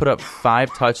Kmet has put up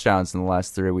 5 touchdowns in the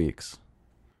last 3 weeks.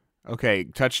 Okay,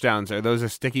 touchdowns. Are those a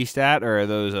sticky stat or are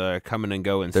those a coming and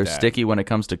going They're stat? sticky when it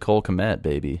comes to Cole Kmet,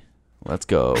 baby. Let's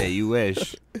go. Yeah, you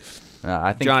wish.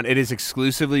 I think John, it is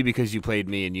exclusively because you played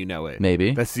me and you know it.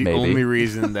 maybe. That's the maybe. only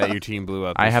reason that your team blew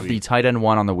up. I this have the week. tight end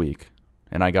 1 on the week,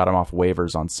 and I got him off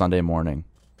waivers on Sunday morning.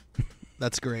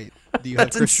 That's great. Do you have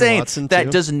That's Christian insane. Watson That too?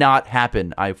 does not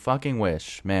happen. I fucking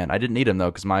wish. Man, I didn't need him,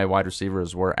 though, because my wide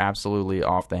receivers were absolutely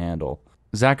off the handle.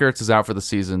 Zach Ertz is out for the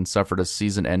season, suffered a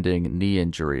season-ending knee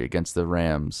injury against the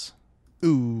Rams.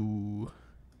 Ooh.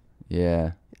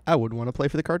 Yeah, I wouldn't want to play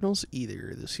for the Cardinals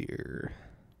either this year.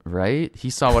 right? He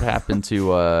saw what happened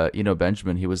to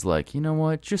Benjamin. He was like, you know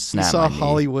what? Just He snap saw my knee.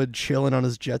 Hollywood chilling on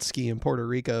his jet ski in Puerto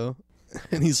Rico,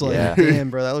 and he's like, Yeah.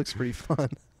 "Damn, bro, that looks pretty fun."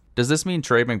 Does this mean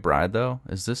Trey McBride, though?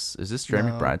 Is this Trey No.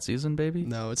 McBride season, baby?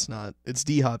 No, it's not. It's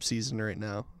D-Hop season right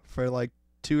now. For like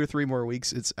 2 or 3 more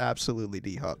weeks, it's absolutely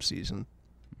D-Hop season.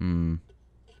 Hmm.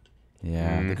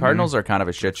 Yeah, the Mhm. Cardinals are kind of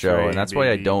a shit show, Trey, and that's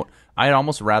why baby. I'd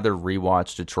almost rather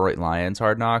rewatch Detroit Lions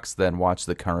Hard Knocks than watch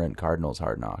the current Cardinals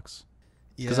Hard Knocks.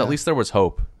 Because Yeah. at least there was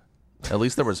hope. At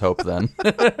least there was hope then.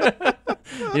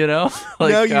 You know?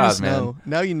 Like, now you God, just man. know.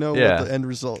 Now you know Yeah. what the end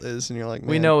result is, and you're like,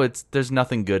 We "Man, know there's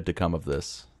nothing good to come of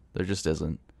this. There just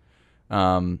isn't.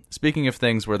 Speaking of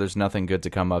things where there's nothing good to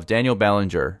come of, Daniel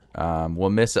Bellinger will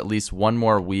miss at least 1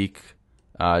 more week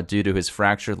due to his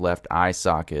fractured left eye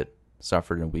socket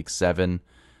suffered in week 7.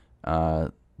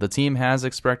 The team has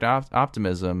expressed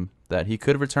optimism that he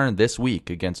could return this week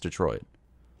against Detroit.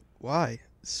 Why?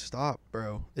 Stop,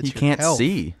 bro. It's He your can't health.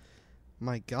 see.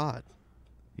 My God.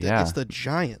 Yeah. It's the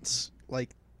Giants.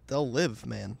 Like, they'll live,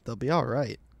 man. They'll be all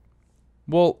right.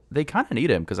 Well, they kind of need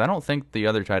him because I don't think the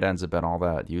other tight ends have been all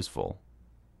that useful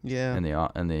Yeah. in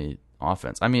the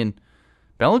offense. I mean,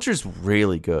 Bellinger's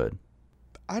really good.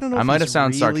 I don't know. I if might have he's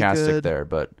sounded really sarcastic good, there,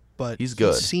 but but he's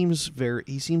good. He seems good.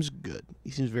 He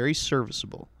seems very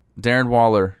serviceable. Darren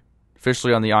Waller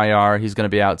officially on the IR. He's going to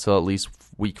be out till at least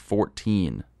week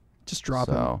 14. Just drop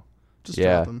him. So, Just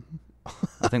yeah. drop him.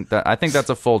 I think that's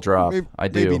a full drop. I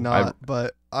do. Maybe not,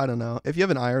 but I don't know. If you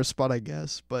have an IR spot, I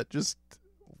guess. But just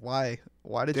why?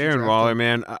 Why did you Darren draft Waller, him?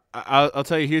 man. I'll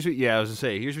tell you. Here's what. Yeah, I was gonna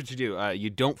say. Here's what you do. You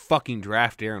don't fucking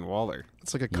draft Darren Waller.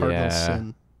 It's like a cardinal Yeah.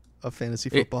 sin of fantasy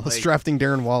football. It's like- drafting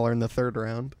Darren Waller in the 3rd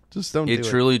round. Just don't do It it.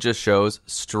 truly just shows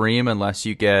stream unless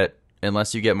you get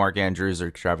Mark Andrews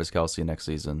or Travis Kelce next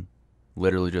season.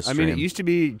 Literally just I stream. mean, it used to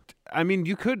be. I mean,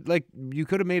 you could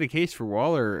have made a case for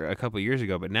Waller a couple years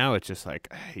ago, but now it's just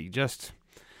like he just.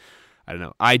 I don't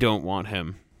know. I don't want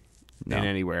him No. in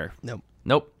anywhere.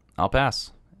 Nope, I'll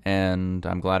pass. And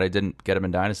I'm glad I didn't get him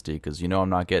in Dynasty because I'm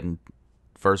not getting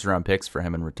first-round picks for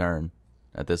him in return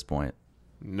at this point.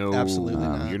 No, Absolutely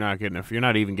not. You're not getting. You're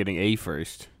not even getting a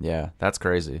first. Yeah, that's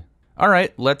crazy. All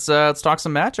right, let's talk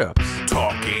some matchups.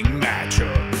 Talking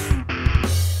matchups.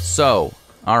 So,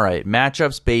 all right,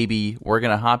 matchups, baby. We're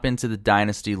going to hop into the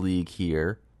Dynasty League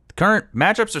here. The current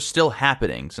matchups are still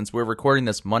happening since we're recording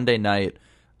this Monday night.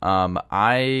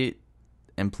 I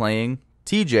am playing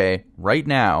TJ right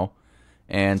now,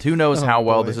 and who knows Oh, how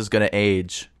well boy. this is going to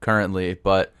age currently,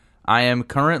 but I am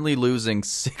currently losing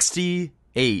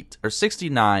 68 or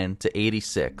 69 to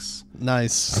 86.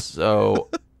 Nice. So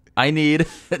I need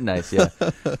nice, yeah.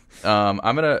 I'm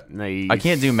going to Nice. I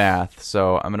can't do math,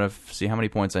 so I'm going to see how many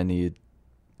points I need.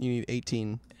 You need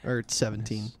 18 or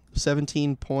 17.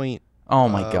 17 point. Oh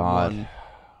my god. 1,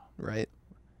 right?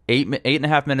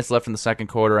 8.5 minutes left in the second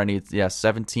quarter. I need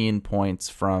 17 points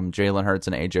from Jalen Hurts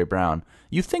and AJ Brown.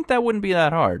 You think that wouldn't be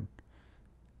that hard?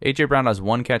 AJ Brown has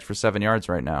 1 catch for 7 yards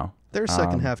right now. They're a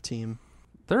second half team.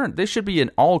 They should be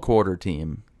an all quarter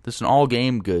team. This is an all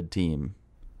game good team.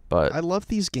 But I love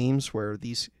these games where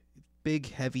these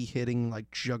big, heavy hitting,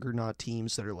 like juggernaut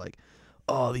teams that are like,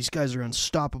 oh, these guys are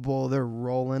unstoppable. They're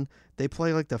rolling. They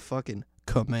play like the fucking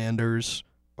Commanders,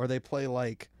 or they play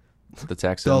like the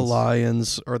Texans. the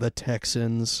Lions or the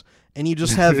Texans, and you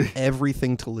just have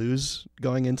everything to lose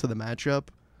going into the matchup.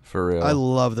 For real. I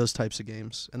love those types of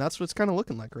games, and that's what it's kind of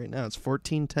looking like right now. It's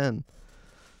 14-10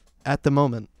 at the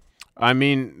moment. I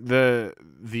mean, the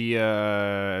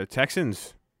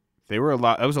Texans, they were a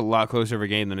lot. That was a lot closer of a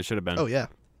game than it should have been. Oh yeah,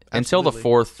 Until the absolutely.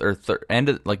 fourth or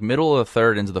ended like middle of the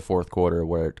third into the fourth quarter,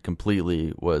 where it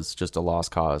completely was just a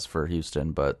lost cause for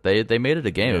Houston. But they made it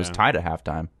a game. It was Yeah. tied at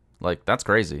halftime. Like that's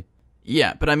crazy.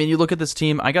 Yeah, but I mean, you look at this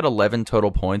team. I got 11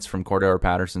 total points from Cordero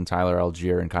Patterson, Tyler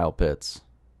Algier, and Kyle Pitts That's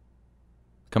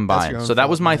your combined. own So that fault,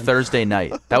 was my man. Thursday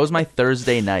night. That was my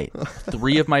Thursday night.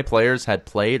 3 of my players had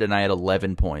played, and I had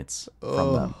 11 points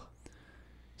from them.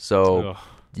 So Ugh.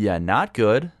 yeah, not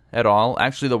good at all.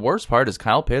 Actually, the worst part is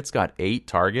Kyle Pitts got 8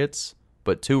 targets,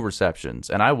 but 2 receptions.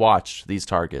 And I watched these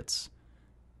targets.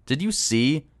 Did you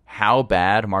see how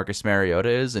bad Marcus Mariota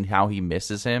is and how he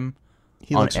misses him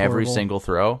He on looks every horrible. single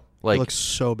throw? He Like, looks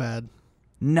so bad.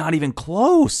 not even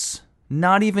close.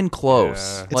 Not even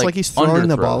close. Yeah. It's like he's throwing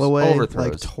the ball underthrows, away overthrows.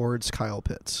 like towards Kyle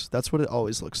Pitts. That's what it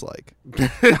always looks like.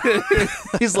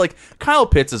 He's like, Kyle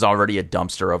Pitts is already a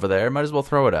dumpster over there. Might as well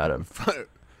throw it at him.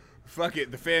 Fuck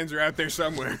it. The fans are out there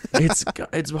somewhere.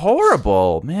 It's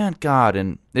horrible, man. God,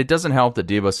 and it doesn't help that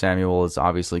Deebo Samuel is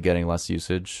obviously getting less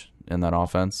usage in that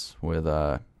offense with,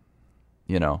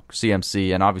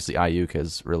 CMC, and obviously Ayuk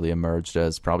has really emerged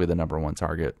as probably the number 1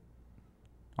 target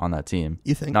on that team.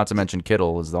 You think? Not to mention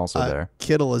Kittle is also there.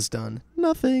 Kittle has done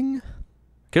nothing.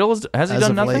 Kittle has he as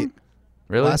done of nothing? late.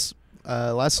 Really?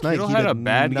 Last night Kittle he had did a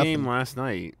bad nothing. game last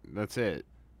night. That's it.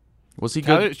 Was he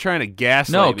Tyler's good? trying to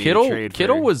gaslight No, me Kittle. to trade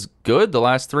Kittle for was good the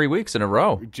last 3 weeks in a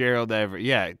row. Gerald Everett.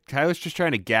 Yeah, Tyler's just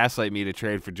trying to gaslight me to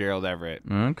trade for Gerald Everett.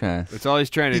 Okay. That's all he's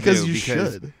trying to Because do. you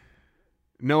should.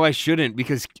 No, I shouldn't,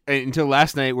 because until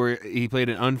last night where he played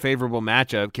an unfavorable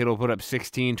matchup, Kittle put up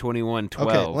 16, 21,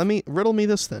 12. Okay, riddle me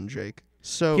this then, Jake.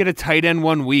 So He had a tight end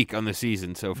 1 week on the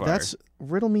season so far.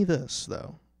 riddle me this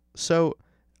though. So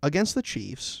against the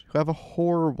Chiefs, who have a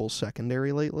horrible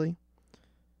secondary lately,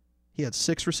 he had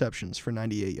 6 receptions for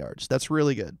 98 yards. That's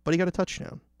really good, but he got a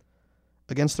touchdown.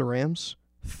 Against the Rams,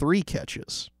 3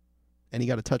 catches, and he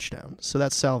got a touchdown. So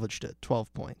that salvaged it,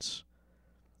 12 points.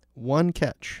 1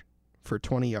 catch for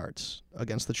 20 yards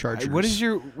against the Chargers. What is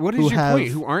your who point? have-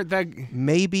 Who aren't that?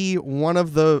 Maybe one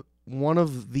of the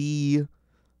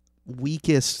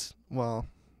weakest. Well,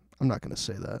 I'm not going to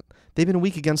say that. They've been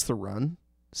weak against the run,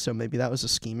 so maybe that was a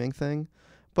scheming thing.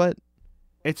 But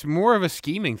It's more of a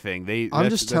scheming thing.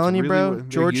 just telling you, bro, they're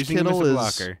George using him as Kittle a is-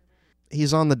 blocker.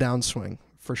 he's on the downswing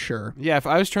for sure. Yeah, if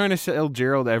I was trying to sell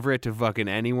Gerald Everett to fucking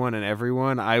anyone and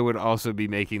everyone, I would also be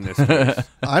making this case.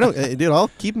 I don't, dude. I'll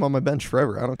keep him on my bench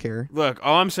forever. I don't care. Look,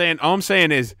 all I'm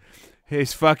saying is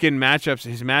his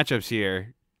matchups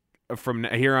here from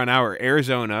here on out are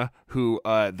Arizona, who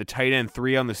the tight end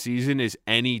 3 on the season is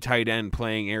any tight end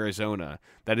playing Arizona.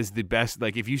 That is the best.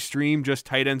 Like if you stream just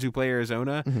tight ends who play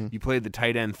Arizona, you played the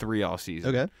tight end 3 all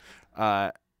season.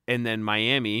 Okay. And then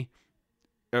Miami.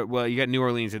 Well, you got New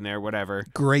Orleans in there, whatever.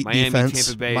 Great Miami, defense.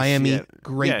 Tampa Bay, Miami,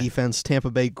 great defense.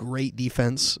 Tampa Bay, great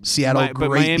defense. Seattle, but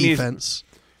great Miami's- defense.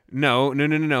 No.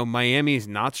 Miami is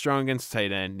not strong against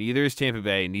tight end. Neither is Tampa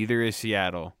Bay. Neither is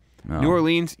Seattle. No. New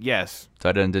Orleans, yes.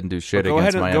 Tight end didn't do shit Go against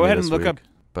ahead and- Miami go ahead this and look week, up-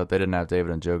 but they didn't have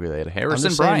David and Njoku. They had I'm Harrison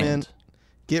just saying, Bryant. man,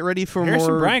 get ready for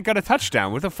Harrison more. Bryant got a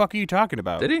touchdown. What the fuck are you talking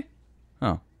about? Did he?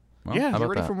 Oh. Well, Yeah. how Get about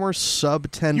ready that? for more sub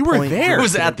 10 You were point there. I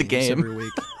was Joe at the games game. every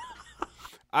week.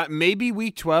 Maybe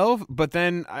week 12, but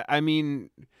then I mean,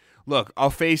 look, I'll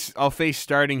face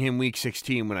starting him week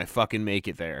 16 when I fucking make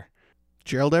it there.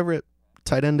 Gerald Everett,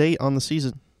 tight end 8 on the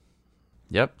season.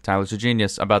 Yep, Tyler's a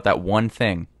genius about that one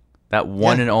thing. That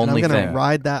one and only I'm gonna thing.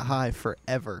 ride that high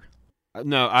forever.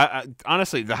 No, I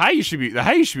honestly, the high you should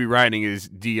be riding is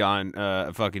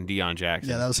fucking Deion Jackson.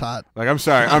 Yeah, that was hot. Like I'm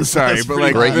sorry, That's but pretty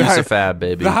like Great the use high, of fab,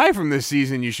 baby. the high from this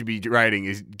season you should be riding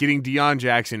is getting Deion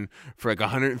Jackson for like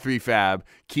 103 fab,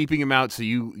 keeping him out so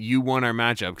you won our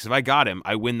matchup. Because if I got him,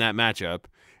 I win that matchup,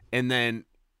 and then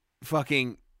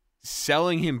fucking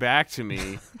selling him back to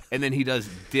me, and then he does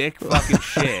dick fucking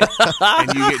shit,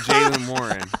 and you get Jalen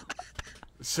Warren.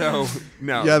 So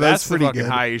no, Yeah, that's the pretty fucking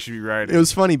good. high you should be riding. It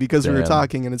was funny because we were Damn.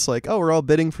 talking and it's like, oh, we're all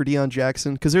bidding for Deion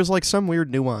Jackson because there's like some weird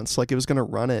nuance. Like it was going to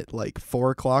run at like 4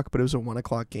 o'clock, but it was a 1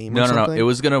 o'clock game. No, or no, something. no. It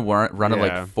was gonna run at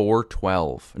Yeah. like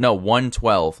 4:12. No,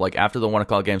 1:12. Like after the 1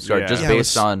 o'clock game started, Yeah. just Yeah, it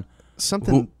based was on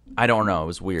something who. I don't know. It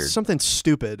was weird. something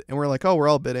stupid, and we're like, oh, we're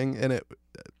all bidding, and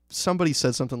somebody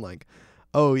said something like,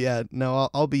 oh yeah, no,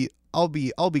 I'll be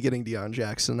getting Deion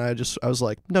Jackson. I was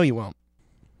like, no, you won't.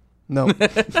 No,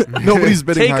 nobody's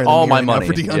bidding Take higher all than me my right now money.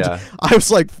 for Deion. Yeah. I was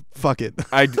like, fuck it.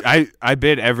 I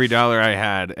bid every dollar I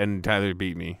had, and Tyler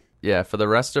beat me. Yeah, for the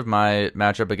rest of my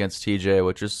matchup against TJ,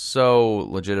 which is so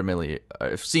legitimately,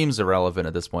 it seems irrelevant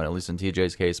at this point, at least in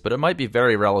TJ's case, but it might be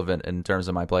very relevant in terms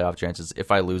of my playoff chances if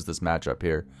I lose this matchup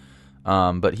here.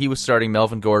 But he was starting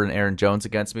Melvin Gordon, Aaron Jones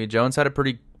against me. Jones had a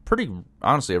pretty,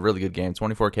 honestly, a really good game.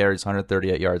 24 carries,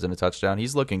 138 yards, and a touchdown.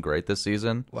 He's looking great this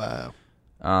season. Wow.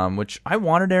 Which I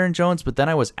wanted Aaron Jones, but then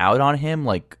I was out on him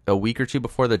like a week or two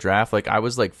before the draft. Like I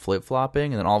was like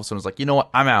flip-flopping, and then all of a sudden I was like, you know what,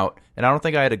 I'm out. And I don't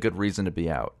think I had a good reason to be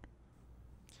out.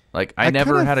 Like I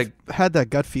never had that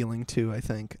gut feeling too. I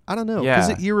think I don't know Yeah.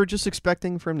 because you were just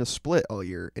expecting for him to split all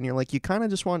year, and you're like, you kind of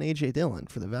just want AJ Dillon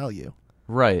for the value.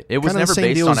 Right. It was Kinda the never same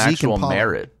based deal on with Zeke and actual Pollard.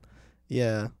 merit.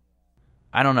 Yeah,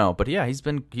 I don't know, but yeah, he's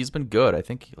been good. I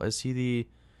think he's the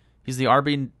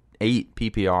RB8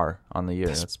 PPR on the year.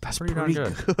 That's pretty darn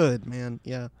good. man.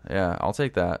 Yeah, Yeah, I'll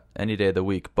take that any day of the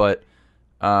week. But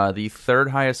the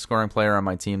third highest scoring player on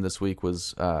my team this week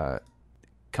was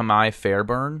Kami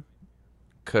Fairburn.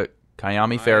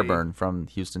 Kayami Fairburn from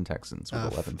Houston Texans with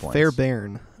 11 points.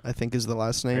 Fairbairn, I think is the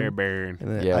last name. Fairbairn.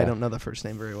 And Yeah. I don't know the first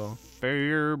name very well.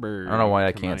 Fairbairn. I don't know why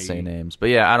I can't say names. But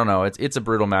yeah, I don't know. It's a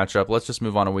brutal matchup. Let's just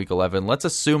move on to week 11. Let's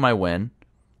assume I win.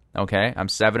 Okay? I'm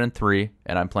 7-3,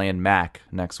 and I'm playing Mac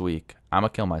next week. I'm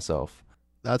going to kill myself.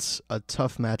 That's a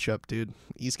tough matchup, dude.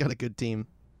 He's got a good team.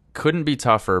 Couldn't be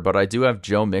tougher, but I do have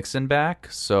Joe Mixon back.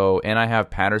 And I have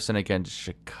Patterson against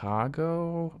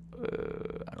Chicago.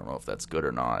 I don't know if that's good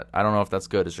or not. I don't know if that's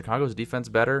good. Is Chicago's defense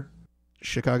better?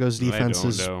 Chicago's I defense don't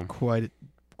is know. quite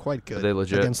good Are they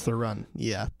legit? against the run.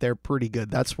 Yeah, they're pretty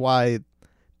good. That's why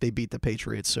they beat the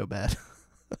Patriots so bad.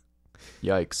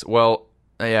 Yikes. Well,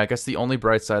 yeah, I guess the only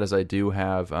bright side is I do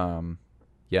have,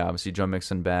 obviously Joe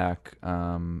Mixon back.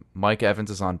 Mike Evans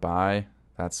is on bye.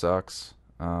 That sucks.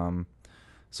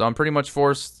 So I'm pretty much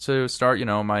forced to start,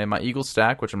 my Eagles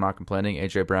stack, which I'm not complaining.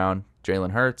 A.J. Brown,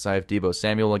 Jalen Hurts. I have Deebo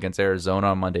Samuel against Arizona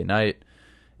on Monday night.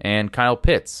 And Kyle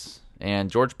Pitts and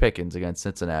George Pickens against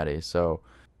Cincinnati. So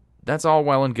that's all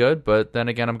well and good. But then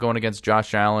again, I'm going against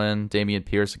Josh Allen, Damian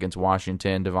Pierce against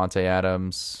Washington, Devontae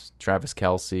Adams, Travis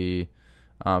Kelce.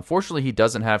 Fortunately, he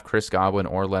doesn't have Chris Godwin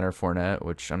or Leonard Fournette,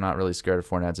 which I'm not really scared of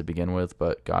Fournette to begin with,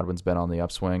 but Godwin's been on the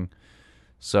upswing.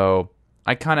 So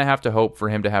I kind of have to hope for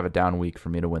him to have a down week for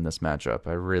me to win this matchup.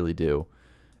 I really do.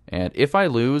 And if I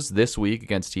lose this week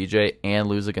against TJ and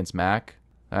lose against Mac,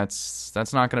 that's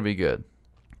not going to be good.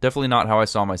 Definitely not how I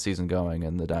saw my season going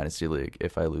in the Dynasty League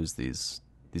if I lose these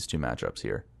two matchups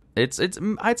here. It's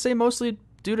I'd say mostly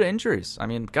due to injuries. I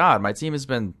mean, God, my team has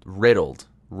been riddled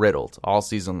all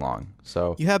season long.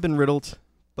 So You have been riddled,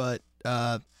 but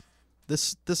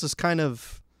this is kind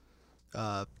of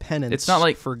penance. It's not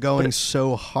like- for going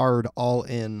so hard all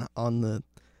in on the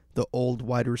old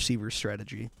wide receiver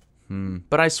strategy.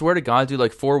 But I swear to God, dude,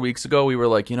 like 4 weeks ago, we were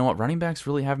like, you know what, running backs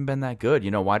really haven't been that good.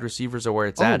 You know, wide receivers are where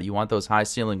it's at. You want those high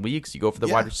ceiling weeks, you go for the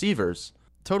wide receivers.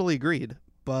 Totally agreed,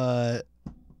 but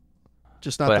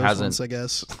just not But it those hasn't- ones, I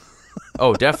guess.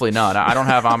 Oh, definitely not. I don't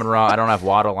have Amon-Ra. I don't have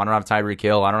Waddle. I don't have Tyreek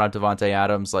Hill. I don't have Devontae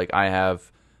Adams. Like, I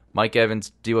have Mike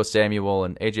Evans, Deebo Samuel,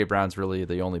 and A.J. Brown's really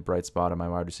the only bright spot in my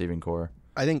wide receiving core.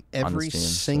 I think every team,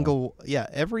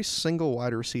 single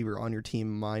wide receiver on your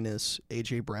team minus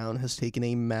AJ Brown has taken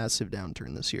a massive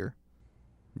downturn this year.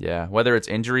 Yeah, whether it's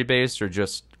injury based or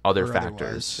just other Or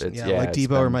factors. otherwise. It's, Like it's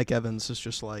Deebo or been Mike Evans is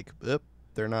just like,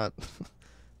 they're not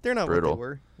they're not Brutal. what they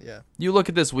were. Yeah. You look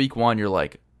at this week 1, you're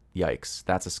like, yikes,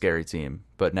 that's a scary team.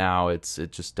 But now it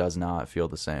just does not feel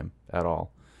the same at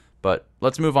all. But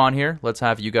let's move on here. Let's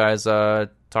have you guys talk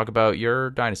about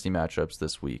your dynasty matchups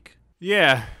this week.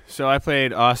 Yeah, so I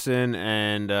played Austin,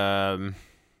 and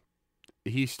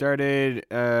he started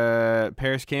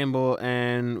Paris Campbell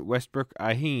and Westbrook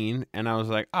Aheen, and I was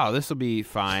like, "Oh, this will be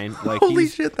fine." Like,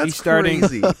 he's starting,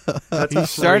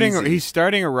 He's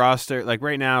starting a roster. Like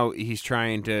right now, he's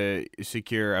trying to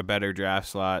secure a better draft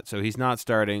slot, so he's not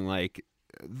starting like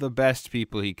the best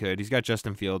people he could. He's got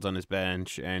Justin Fields on his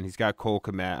bench, and he's got Cole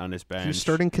Kmet on his bench. He's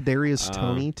starting Kadarius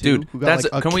Toney too. Dude, who got that's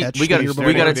like a can we catch we got the year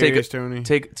we got to before.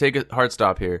 take a hard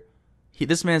stop here.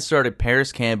 This man started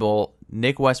Paris Campbell,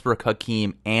 Nick Westbrook,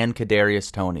 Hakeem, and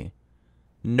Kadarius Toney.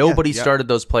 Nobody Yeah. started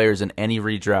those players in any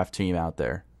redraft team out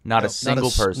there. Not No, a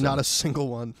single person. Not a single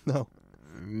one. No.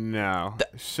 No,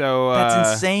 so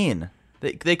That's insane.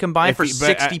 They combined if for he-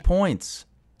 but 60 points.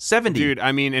 70. Dude,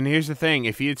 I mean, and here's the thing: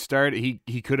 if he had started,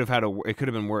 he could have had it could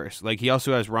have been worse. Like he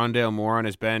also has Rondale Moore on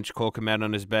his bench, Cole Kmet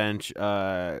on his bench,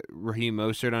 Raheem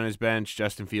Mostert on his bench,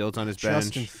 Justin Fields on his bench.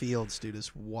 Justin Fields, dude,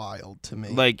 is wild to me.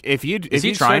 Like if you Is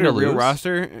he trying to a real lose?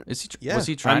 roster, Is he? Yeah. Was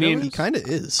he trying I mean, to? he Lose? kind of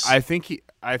is. I think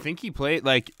he played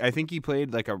like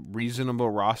a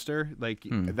reasonable roster. Like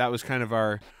that was kind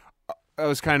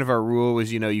of our rule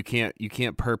was, you know, you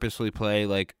can't purposely play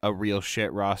like a real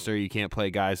shit roster. You can't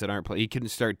play guys that aren't play. He couldn't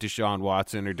start Deshaun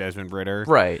Watson or Desmond Ritter.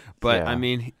 Right. But yeah. I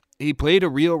mean, he played a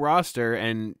real roster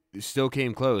and still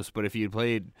came close. But if he had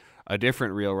played a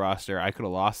different real roster, I could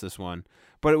have lost this one.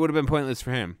 But it would have been pointless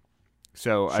for him.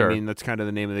 So Sure. I mean, that's kind of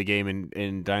the name of the game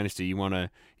in Dynasty. You want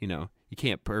to, you know, you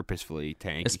can't purposefully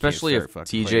tank. Especially you if can't start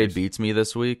fucking TJ players. beats me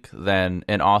this week, then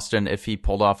in Austin, if he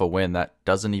pulled off a win, that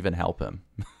doesn't even help him.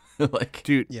 Like,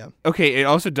 Dude, yeah. okay, it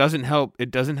also doesn't help. It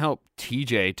doesn't help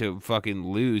TJ to fucking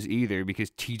lose either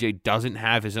because TJ doesn't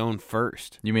have his own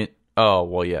first. you mean? Oh,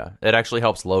 well, yeah. It actually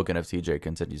helps Logan if TJ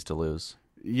continues to lose.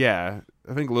 Yeah,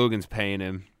 I think Logan's paying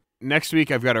him. Next week,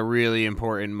 I've got a really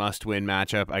important must-win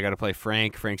matchup. I got to play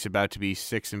Frank. Frank's about to be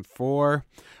 6-4.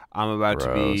 I'm about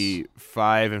to be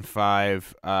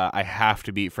 5-5. I have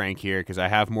to beat Frank here because I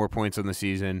have more points on the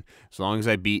season. As long as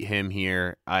I beat him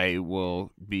here, I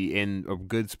will be in a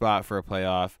good spot for a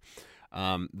playoff.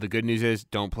 The good news is,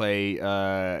 don't play.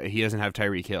 He doesn't have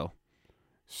Tyreek Hill,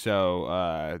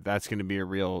 so that's going to be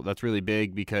that's really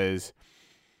big because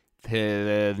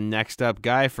the next up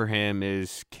guy for him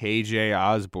is KJ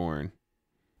Osborne.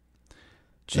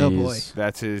 Jeez. Oh, boy.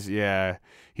 That's his. Yeah,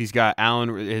 he's got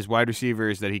his wide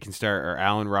receivers that he can start are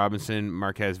Allen Robinson,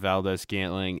 Marquez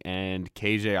Valdez-Scantling, and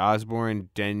KJ Osborne,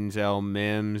 Denzel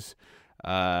Mims,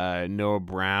 Noah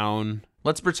Brown.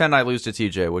 Let's pretend I lose to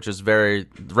TJ, which is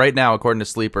right now, according to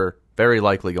Sleeper, very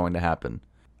likely going to happen.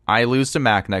 I lose to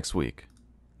Mac next week.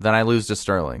 Then I lose to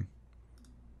Sterling.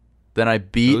 Then I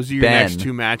beat Those are your Ben. next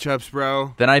two matchups,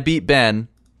 bro. Then I beat Ben,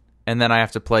 and then I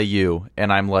have to play you,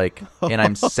 and I'm like, and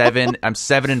I'm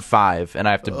 7-5, and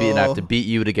I have to beat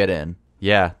you to get in.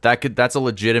 Yeah, that's a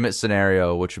legitimate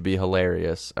scenario, which would be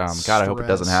hilarious. God, I hope it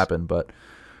doesn't Stress. happen, but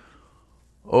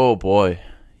oh boy,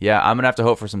 yeah, I'm gonna have to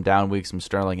hope for some down weeks from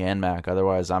Sterling and Mac.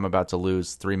 Otherwise, I'm about to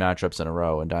lose 3 matchups in a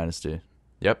row in Dynasty.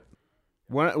 Yep.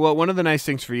 One of the nice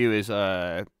things for you is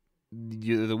the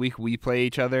week we play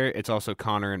each other, it's also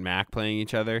Connor and Mac playing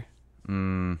each other.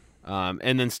 And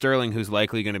then Sterling, who's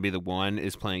likely going to be the one,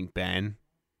 is playing Ben.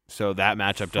 So that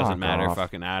matchup doesn't Fuck matter off.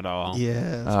 fucking at all.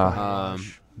 Yeah.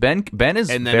 Ben is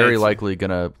And then very it's- likely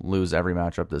gonna lose every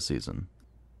matchup this season.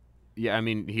 Yeah, I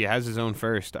mean, he has his own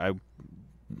first.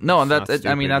 No, and It's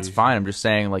not I mean that's stupid. fine. I'm just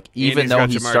saying, like, even he's though got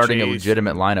he's Jamar starting a Chase,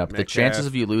 legitimate lineup, the Metcalf. chances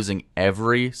of you losing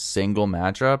every single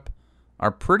matchup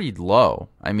are pretty low.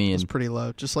 I mean, It's pretty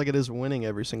low, just like it is winning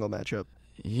every single matchup.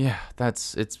 yeah,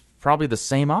 it's probably the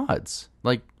same odds.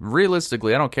 Like,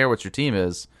 realistically, I don't care what your team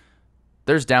is.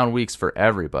 There's down weeks for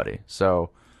everybody. So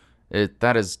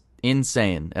that is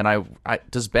insane. And I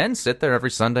does Ben sit there every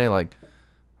Sunday like,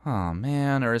 oh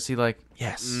man, or is he like,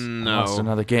 yes, I No, lost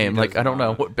another game? he Like, does I don't know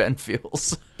not. what Ben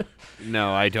feels.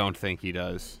 No, I don't think he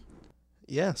does.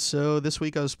 Yeah, so this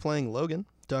week I was playing Logan,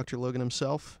 Dr. Logan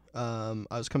himself. I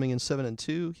was coming in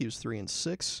 7-2. He was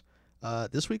 3-6.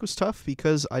 This week was tough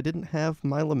because I didn't have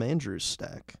my Lemandrews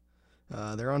stack.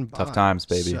 They're on bye. Tough times,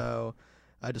 baby. So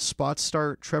I had to spot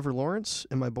start Trevor Lawrence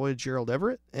and my boy Gerald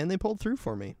Everett, and they pulled through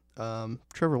for me.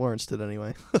 Trevor Lawrence did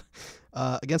anyway.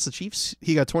 Against the Chiefs,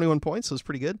 he got 21 points, so it was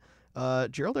pretty good.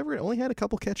 Gerald Everett only had a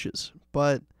couple catches,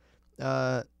 but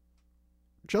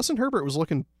Justin Herbert was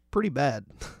looking pretty bad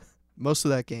most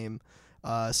of that game.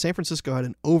 San Francisco had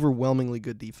an overwhelmingly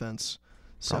good defense.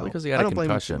 So Probably because he had I a don't blame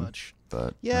him concussion. too much.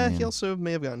 But Yeah, I mean, he also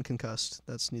may have gotten concussed.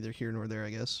 That's neither here nor there, I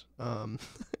guess. I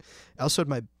also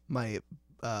had my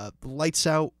lights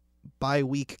out bye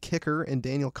week kicker and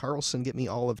Daniel Carlson get me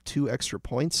all of 2 extra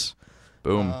points.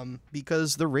 boom.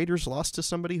 Because the Raiders lost to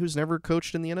somebody who's never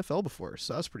coached in the NFL before,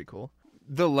 so that's pretty cool.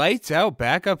 The lights out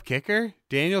backup kicker,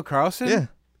 Daniel Carlson. Yeah,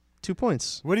 2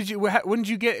 points. What did you? What'd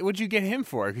you get him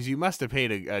for? Because you must have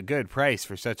paid a good price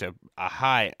for such a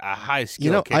high skill.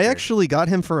 You know, kicker. I actually got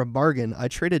him for a bargain. I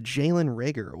traded Jalen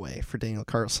Rager away for Daniel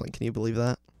Carlson. Can you believe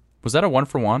that? Was that a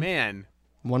 1-for-1? Man,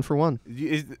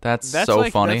 1-for-1. That's so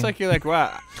like, funny. That's like you're like,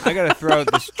 wow, I gotta throw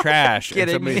out this trash, and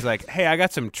Kidding somebody's me? like, hey, I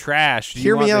got some trash. Do you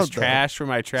Hear me want out, this though. trash for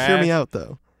my trash? Hear me out,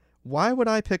 though. Why would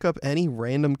I pick up any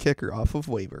random kicker off of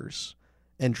waivers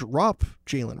and drop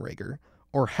Jalen Rager,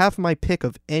 or have my pick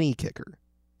of any kicker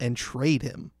and trade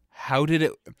him? How did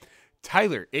it,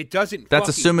 Tyler? It doesn't. That's fucking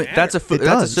assuming matter. that's It that's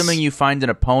does. assuming you find an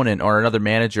opponent or another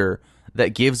manager that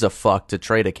gives a fuck to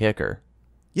trade a kicker,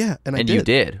 Yeah, and I and did. you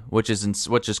did, which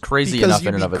is crazy Because enough you'd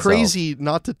in and be of itself. crazy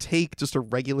not to take just a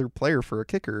regular player for a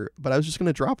kicker, but I was just going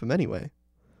to drop him anyway.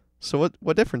 So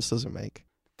what difference does it make?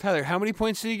 Tyler, how many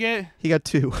points did you get? He got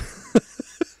 2.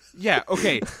 Yeah,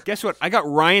 okay. Guess what? I got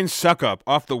Ryan Suckup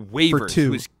off the waivers. 2. He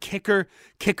was kicker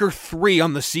 3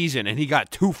 on the season, and he got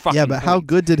 2 fucking Yeah, but how points.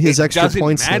 good did his It extra doesn't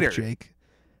points matter. look, Jake?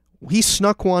 He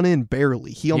snuck one in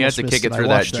barely. He You had almost to missed kick it I through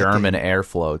that watched German game.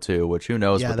 airflow too, which who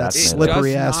knows Yeah, what that that's made of.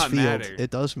 slippery ass Does field. not matter. It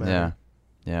does matter.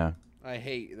 Yeah. I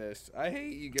hate this. I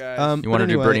hate you guys. Um, You want to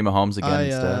but do anyway, Bernie Mahomes again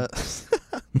instead?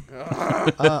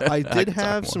 I did can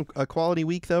have talk more. a quality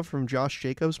week though from Josh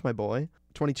Jacobs, my boy,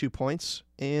 22 points,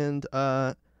 and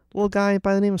little guy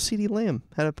by the name of CeeDee Lamb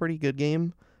had a pretty good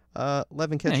game. 11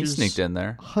 Yeah, catches, he sneaked in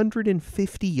there.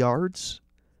 150 yards,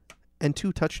 and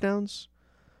 2 touchdowns.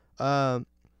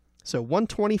 So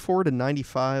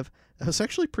 124-95. That was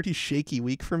actually a pretty shaky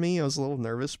week for me. I was a little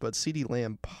nervous, but CeeDee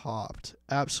Lamb popped,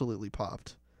 absolutely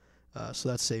popped. So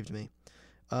that saved me.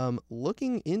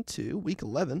 Looking into week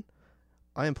 11,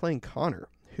 I am playing Connor,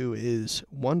 who is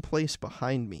 1 place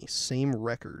behind me, same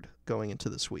record going into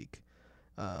this week.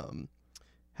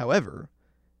 However,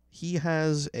 he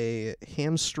has a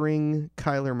hamstring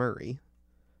Kyler Murray,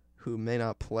 who may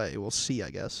not play. We'll see, I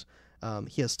guess.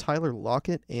 He has Tyler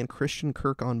Lockett and Christian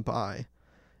Kirk on bye.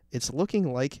 It's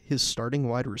looking like his starting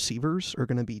wide receivers are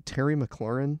going to be Terry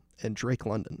McLaurin and Drake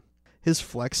London. His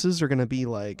flexes are going to be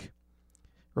like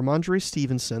Ramondre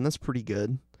Stevenson, that's pretty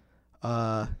good.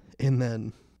 And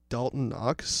then Dalton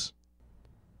Knox.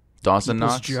 Dawson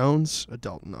Peoples Knox. Jones.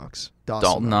 Dalton Knox.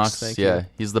 Dalton Knox. Thank Yeah, you.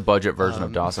 he's the budget version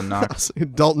of Dawson Knox.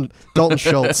 Dalton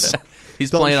Schultz.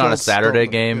 He's Dalton playing on a Schultz, Saturday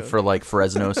Dalton, game yeah. for like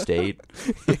Fresno State.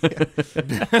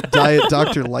 Diet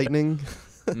Dr. Lightning.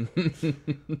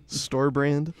 Store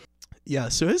brand. Yeah,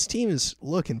 so his team is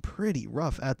looking pretty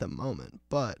rough at the moment,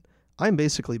 but I'm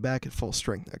basically back at full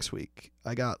strength next week.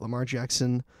 I got Lamar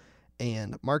Jackson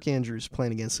and Mark Andrews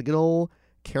playing against the good old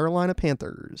Carolina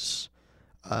Panthers.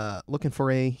 Looking for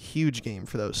a huge game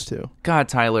for those two. God,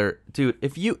 Tyler, dude,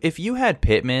 if you had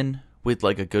Pittman with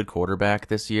like a good quarterback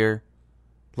this year,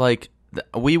 like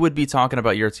we would be talking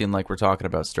about your team like we're talking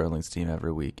about Sterling's team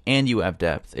every week. And you have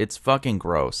depth. It's fucking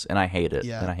gross, and I hate it.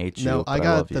 Yeah. And I hate you. No, but I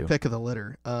love got the you. pick of the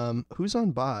litter. Who's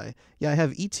on bye? Yeah, I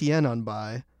have ETN on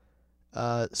bye.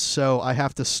 So I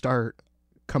have to start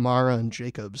Kamara and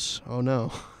Jacobs. Oh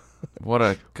no. What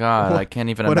a god! I can't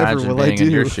even Whatever imagine will I being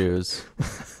in your do? shoes.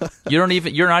 You're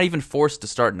not even forced to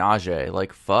start Najee.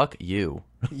 Like fuck you.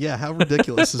 Yeah, how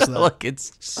ridiculous is that? Like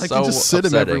it's so I can just sit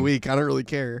him every upsetting. week. I don't really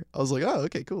care. I was like, oh,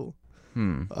 okay, cool.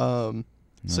 So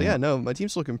yeah, no, my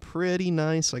team's looking pretty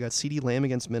nice. I got CeeDee Lamb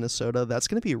against Minnesota. That's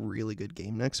going to be a really good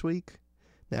game next week.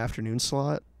 The afternoon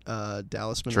slot,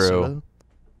 Dallas, Minnesota.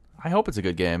 I hope it's a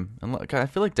good game. And look, I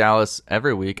feel like Dallas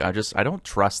every week. I don't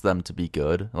trust them to be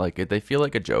good. Like they feel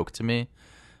like a joke to me.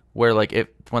 Where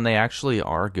like when they actually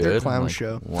are good, They're a I'm clown like,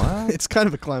 show. What? It's kind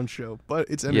of a clown show, but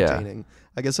it's Yeah. entertaining.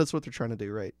 I guess that's what they're trying to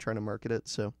do, right? Trying to market it.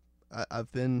 So I've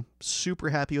been super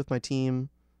happy with my team.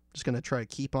 Just going to try to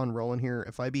keep on rolling here.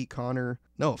 If I beat Connor,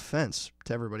 no offense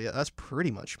to everybody, that's pretty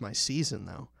much my season,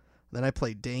 though. Then I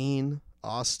play Dane,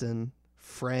 Austin,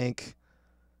 Frank,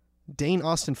 Dane,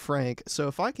 Austin, Frank. So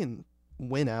if I can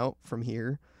win out from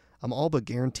here, I'm all but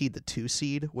guaranteed the 2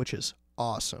 seed, which is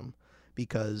awesome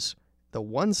because the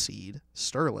 1 seed,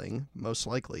 Sterling, most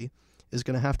likely, is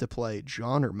going to have to play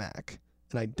John or Mac,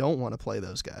 and I don't want to play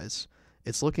those guys.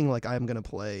 It's looking like I'm going to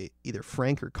play either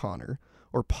Frank or Connor,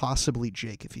 or possibly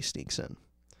Jake if he sneaks in,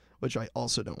 which I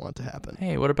also don't want to happen.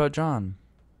 Hey, what about John?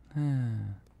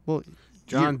 Well,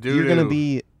 John you're going to Doo-doo.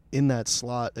 be in that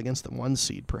slot against the 1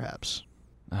 seed, perhaps.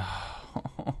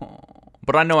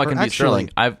 But I know I Or can beat actually-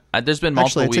 Sterling. There's been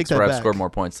multiple Actually, I take weeks that where I've back. scored more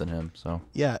points than him. So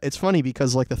Yeah, it's funny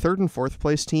because like the 3rd and 4th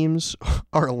place teams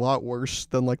are a lot worse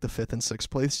than like the 5th and 6th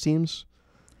place teams.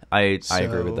 I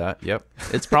agree with So- that. Yep.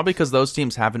 It's probably because those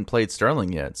teams haven't played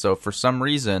Sterling yet. So for some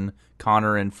reason,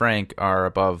 Connor and Frank are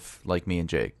above like me and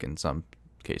Jake in some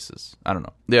cases. I don't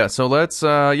know. Yeah. So let's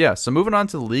So moving on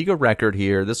to the Liga record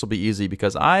here. This will be easy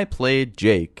because I played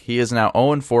Jake. He is now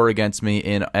 0-4 against me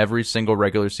in every single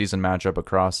regular season matchup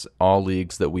across all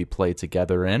leagues that we play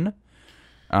together in.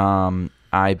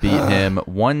 I beat him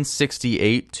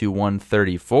 168 to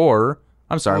 134.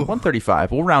 I'm sorry,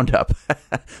 135. We'll round up.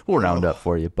 We'll round up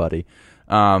for you, buddy.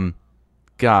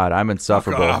 God, I'm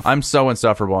insufferable. off. I'm so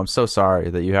insufferable. I'm so sorry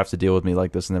that you have to deal with me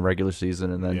like this in the regular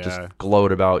season and then Yeah. just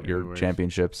gloat about your worse.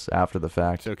 championships after the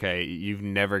fact. It's okay. You've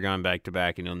never gone back to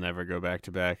back, and you'll never go back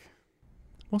to back.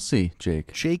 We'll see,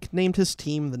 Jake. Jake named his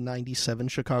team the 97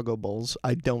 Chicago Bulls.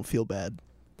 I don't feel bad.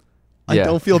 Yeah. I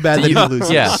don't feel bad that he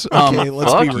loses. Yeah. Okay,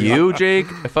 let's be fuck real. you, Jake.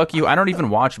 Fuck you. I don't even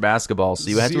watch basketball, so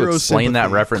you have to Zero explain that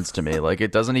sympathy. reference to me. Like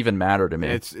it doesn't even matter to me.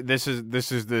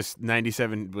 This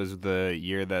 97 was the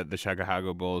year that the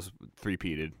Chicago Bulls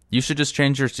three-peated. You should just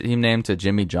change your team name to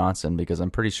Jimmy Johnson because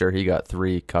I'm pretty sure he got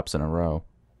 3 cups in a row.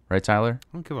 Right, Tyler? I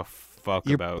don't give a fuck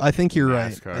You're- about. I think you're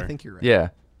right. NASCAR. I think you're right. Yeah.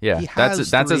 Yeah. He That's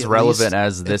has that's 3 as at relevant least.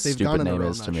 as If this they've gone stupid in a name row,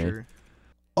 is I'm to not me. sure.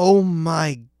 Oh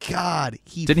my God!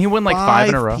 Didn't he win, like, 5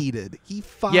 in a row? five-peated. He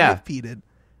Yeah. 5-peated.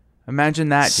 Imagine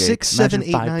that, Jake. 6, 7,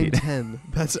 Imagine 8, 9, 5-peat. 10.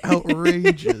 That's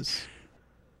outrageous.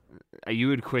 You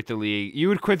would quit the league. You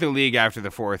would quit the league after the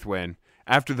 4th win.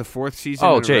 After the 4th season.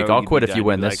 Oh, in a Jake, row, I'll you'd quit be if you done.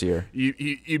 win You'd be this like-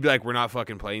 year. You'd be like, we're not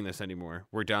fucking playing this anymore.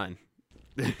 We're done.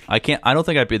 I don't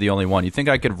think I'd be the only one. You think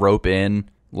I could rope in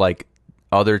like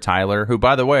other Tyler, who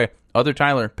by the way, other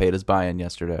Tyler paid his buy-in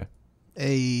yesterday.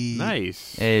 A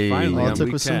Nice. Hey. Finally All on it took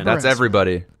week was some 10. breath. That's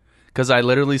everybody. Because I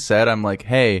literally said, I'm like,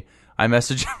 hey, I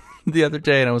messaged him the other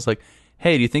day and I was like,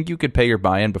 hey, do you think you could pay your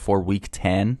buy-in before week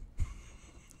 10?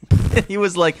 He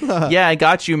was like, yeah, I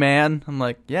got you, man. I'm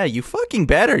like, yeah, you fucking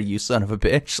better, you son of a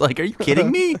bitch. Like, are you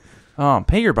kidding me?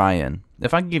 Pay your buy-in.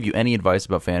 If I can give you any advice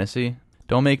about fantasy,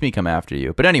 don't make me come after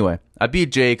you. But anyway, I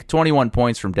beat Jake, 21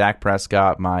 points from Dak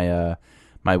Prescott, my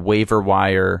waiver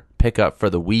wire pickup for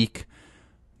the week.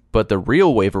 But the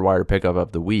real waiver wire pickup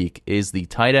of the week is the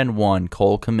tight end 1,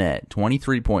 Cole Kmet,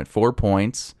 23.4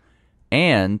 points,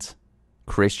 and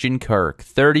Christian Kirk,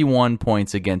 31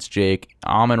 points against Jake.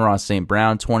 Amon-Ra St.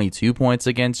 Brown, 22 points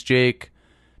against Jake.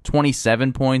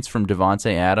 27 points from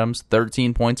Devontae Adams.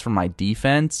 13 points from my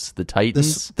defense, the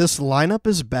Titans. this lineup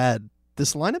is bad.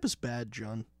 This lineup is bad,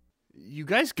 John. You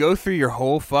guys go through your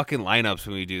whole fucking lineups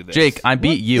when we do this. Jake, I beat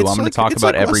What? you. It's I'm going like- to talk it's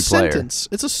about like every a player. Sentence.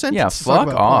 It's a sentence. Yeah, to talk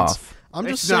fuck about points. off. I'm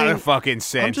It's just not saying. a fucking I'm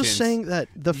sentence. just saying that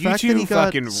the You fact two that he got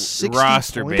fucking 60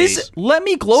 roster points, bait. Let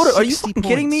me gloat. Are you 60 fucking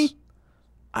kidding me?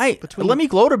 points. Between- Let me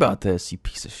gloat about this, you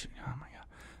piece of shit. Oh my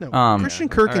god. No, Christian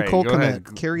Kirk All and right, Cole go ahead.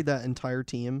 Kmet carried that entire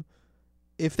team.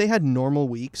 If they had normal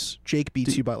weeks, Jake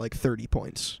beats you by like 30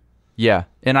 points. Yeah,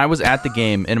 and I was at the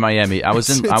game in Miami. I was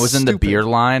in It's the stupid. beer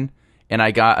line, and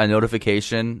I got a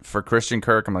notification for Christian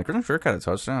Kirk. I'm like, Christian Kirk got a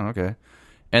touchdown, okay.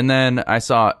 And then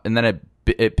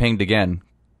it pinged again.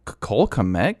 Cole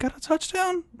Kmet got a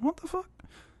touchdown? What the fuck?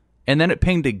 And then it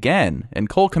pinged again, and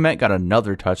Cole Kmet got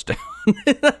another touchdown.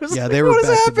 I was Yeah, like, they were what is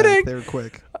back to back. happening? They were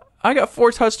quick. I got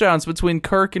 4 touchdowns between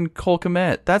Kirk and Cole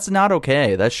Kmet. That's not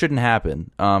okay. That shouldn't happen.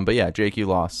 But yeah, Jake, you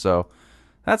lost, so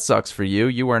that sucks for you.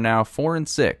 You are now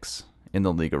 4-6 in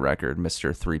the Liga record,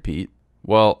 Mr. Three-Peat.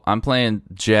 Well, I'm playing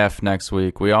Jeff next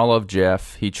week. We all love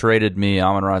Jeff. He traded me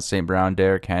Amon-Ra St. Brown,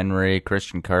 Derrick Henry,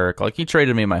 Christian Kirk. Like, he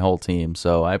traded me my whole team,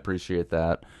 so I appreciate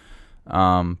that.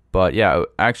 But yeah,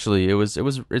 actually,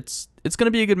 it's going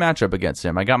to be a good matchup against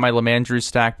him. I got my LeMandrew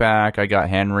stack back. I got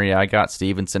Henry. I got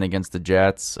Stevenson against the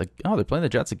Jets. Oh, they're playing the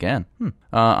Jets again.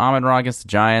 Amon-Ra against the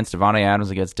Giants. Devontae Adams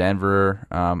against Denver.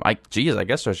 I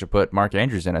guess I should put Mark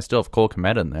Andrews in. I still have Cole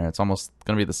Kmet in there. It's almost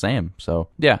going to be the same. So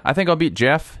yeah, I think I'll beat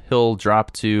Jeff. He'll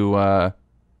drop to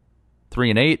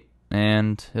 3-8,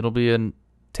 and it'll be a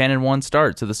 10-1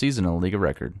 start to the season in the Liga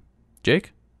record.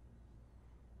 Jake?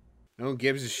 No one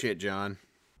gives a shit, John.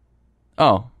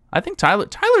 Oh, I think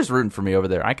Tyler's rooting for me over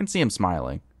there. I can see him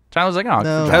smiling. Tyler's like, oh,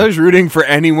 No. Tyler's rooting for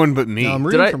anyone but me. No, I'm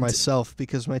rooting I- for myself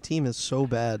because my team is so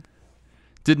bad.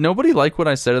 Did nobody like what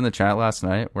I said in the chat last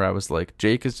night where I was like,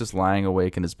 Jake is just lying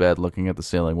awake in his bed looking at the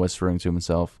ceiling, whispering to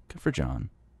himself, good for John.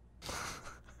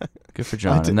 Good for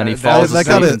John. And then he falls that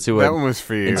asleep got it. into That a one was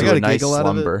for you. into I got a a nice giggle out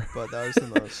slumber. of it, but that was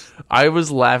the most. I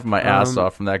was laughing my ass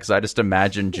off from that because I just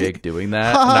imagined Jake doing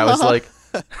that. And I was like,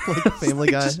 Like Family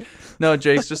Guy. no,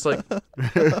 Jake's just like, good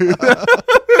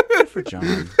for John.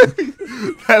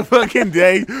 That fucking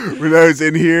day when I was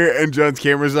in here and John's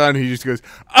camera's on, he just goes,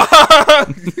 ah!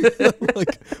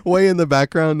 Like way in the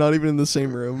background, not even in the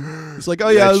same room. It's like, oh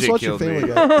yeah, I That was shit watching killed Family me.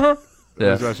 Guy. I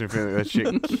Yeah. was watching Family. That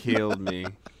shit killed me.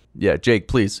 Yeah, Jake,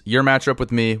 please, your matchup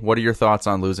with me. What are your thoughts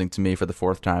on losing to me for the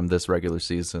 4th time this regular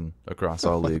season across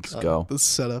all leagues? Go. The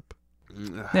setup.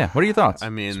 Yeah, what are your thoughts? I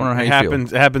mean, Just wondering how it you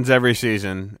happens. It happens every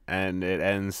season, and it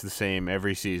ends the same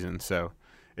every season. So,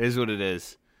 it is what it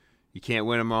is. You can't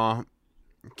win them all.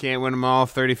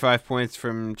 35 points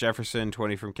from Jefferson,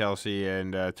 20 from Kelsey,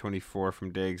 and 24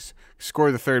 from Diggs.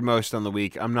 Score the third most on the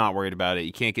week. I'm not worried about it.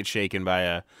 You can't get shaken by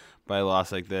a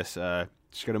loss like this.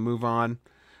 Just gonna move on.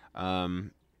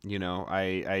 I'm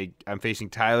facing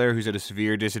Tyler, who's at a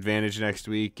severe disadvantage next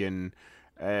week, and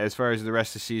as far as the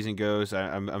rest of the season goes,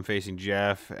 I'm facing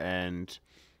Jeff, and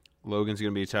Logan's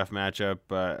going to be a tough matchup.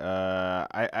 But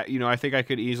I think I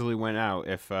could easily win out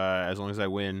if as long as I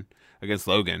win against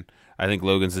Logan. I think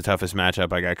Logan's the toughest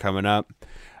matchup I got coming up.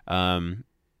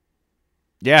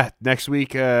 Next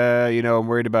week, I'm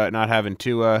worried about not having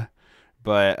Tua.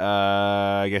 But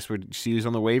I guess we'll see who's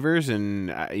on the waivers,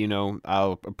 and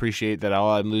I'll appreciate that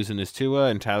all I'm losing is Tua,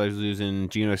 and Tyler's losing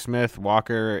Geno Smith,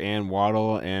 Walker, and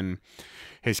Waddle, and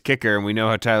his kicker. And we know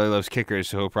how Tyler loves kickers,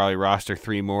 so he'll probably roster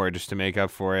 3 more just to make up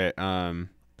for it.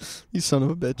 You son of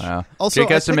a bitch. Wow. Also, Jake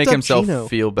has I to make picked up himself Geno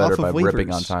feel better off of by ripping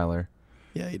waivers. on Tyler.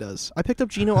 Yeah, he does. I picked up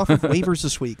Geno off of waivers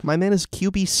this week. My man is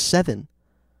QB7.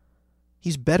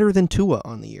 He's better than Tua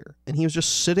on the year, and he was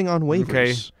just sitting on waivers.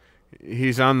 Okay.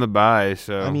 He's on the bye,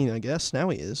 so I mean, I guess now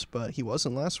he is, but he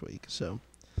wasn't last week. So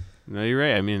no, you're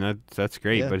right. I mean, that's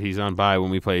great, Yeah. but he's on bye when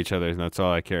we play each other, and that's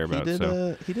all I care about.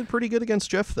 he did pretty good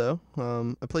against Jeff though.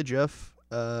 I played Jeff.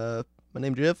 My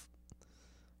name Jeff.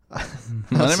 My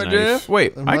name is nice. Jeff.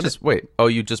 Wait, My na- wait. Oh,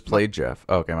 you just played Jeff.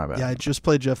 Oh, okay, my bad. Yeah, I just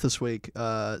played Jeff this week. So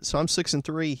I'm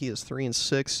 6-3. He is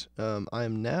 3-6. I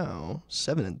am now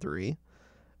 7-3.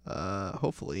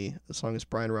 Hopefully, as long as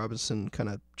Brian Robinson kind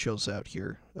of chills out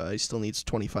here, he still needs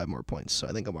 25 more points, so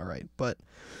I think I'm all right. But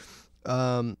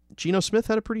Geno Smith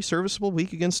had a pretty serviceable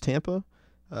week against Tampa.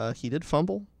 He did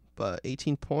fumble, but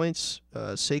 18 points.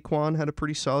 Saquon had a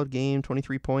pretty solid game,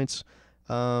 23 points.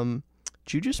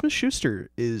 Juju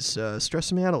Smith-Schuster is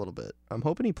stressing me out a little bit. I'm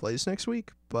hoping he plays next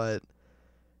week, but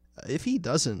if he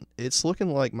doesn't, it's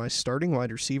looking like my starting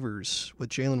wide receivers with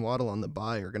Jalen Waddle on the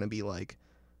bye are going to be like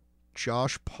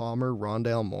Josh Palmer,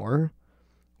 Rondale Moore,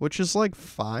 which is like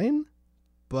fine,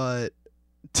 but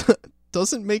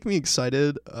doesn't make me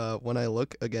excited when I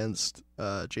look against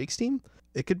Jake's team.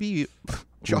 It could be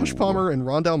Josh Palmer and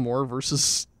Rondale Moore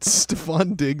versus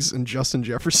Stephon Diggs and Justin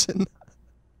Jefferson.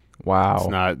 Wow. It's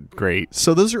not great.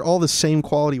 So those are all the same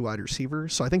quality wide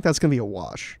receivers, so I think that's going to be a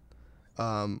wash.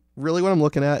 Really what I'm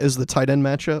looking at is the tight end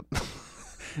matchup.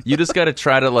 You just got to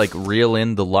try to like reel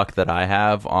in the luck that I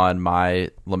have on my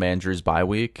Lamandrews bye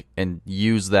week and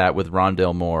use that with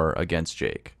Rondale Moore against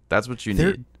Jake. That's what you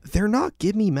need. They're not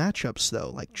give me matchups though.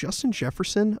 Like Justin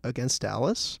Jefferson against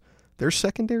Dallas, their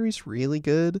secondary's really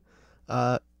good.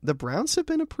 The Browns have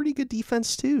been a pretty good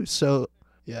defense too. So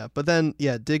yeah, but then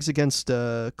yeah, Diggs against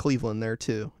Cleveland there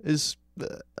too is.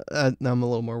 I'm a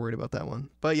little more worried about that one.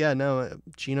 But yeah, no,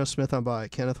 Geno Smith on bye,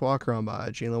 Kenneth Walker on bye,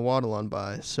 Jalen Waddle on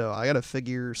bye. So I got to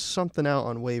figure something out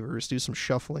on waivers, do some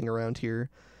shuffling around here,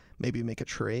 maybe make a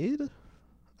trade.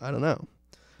 I don't know.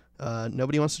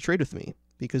 Nobody wants to trade with me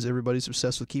because everybody's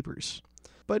obsessed with keepers.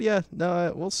 But yeah,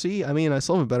 no, we'll see. I mean, I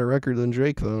still have a better record than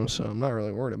Jake though, so I'm not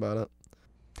really worried about it.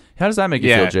 How does that make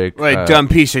you feel, Jake? Like dumb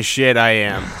piece of shit I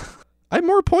am. I have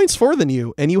more points for than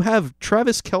you, and you have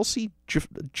Travis Kelce,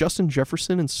 Justin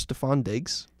Jefferson, and Stephon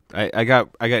Diggs. I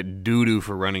got doo-doo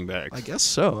for running backs. I guess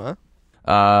so,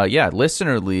 huh? Yeah,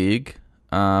 listener league.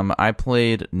 I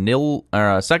played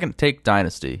second take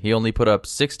dynasty. He only put up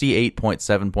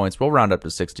 68.7 points. We'll round up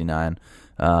to 69.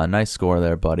 Nice score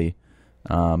there, buddy.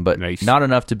 But Nice. Not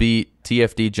enough to beat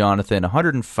TFD Jonathan.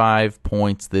 105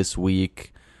 points this week.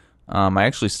 I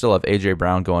actually still have AJ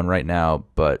Brown going right now,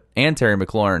 and Terry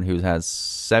McLaurin, who has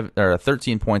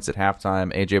 13 points at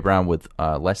halftime. AJ Brown with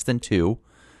less than 2.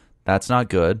 That's not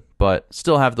good, but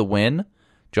still have the win.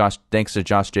 Thanks to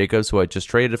Josh Jacobs, who I just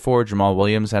traded for. Jamal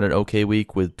Williams had an okay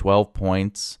week with 12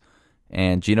 points.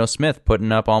 And Geno Smith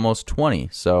putting up almost 20.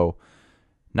 So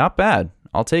not bad.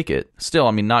 I'll take it. Still,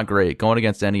 I mean, not great. Going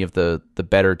against any of the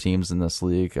better teams in this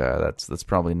league, that's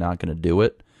probably not going to do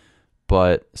it.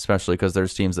 But especially because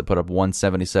there's teams that put up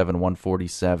 177,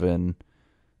 147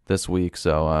 this week.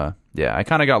 So, yeah, I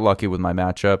kind of got lucky with my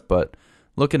matchup. But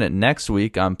looking at next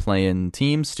week, I'm playing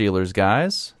Team Steelers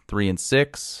guys,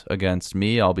 3-6 against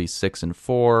me. I'll be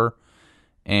 6-4.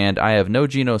 And I have no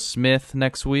Geno Smith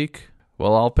next week.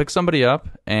 Well, I'll pick somebody up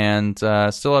and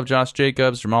still have Josh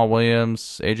Jacobs, Jamal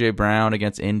Williams, A.J. Brown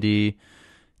against Indy,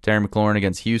 Terry McLaurin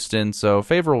against Houston. So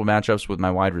favorable matchups with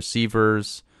my wide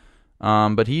receivers.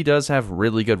 But he does have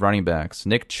really good running backs.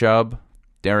 Nick Chubb,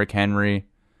 Derrick Henry.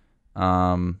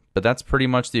 But that's pretty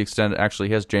much the extent. Actually,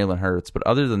 he has Jalen Hurts. But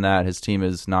other than that, his team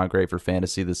is not great for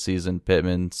fantasy this season.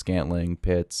 Pittman, Scantling,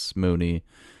 Pitts, Mooney.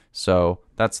 So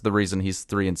that's the reason he's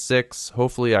 3-6.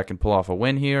 Hopefully I can pull off a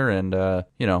win here and,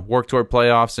 work toward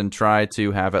playoffs and try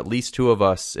to have at least two of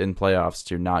us in playoffs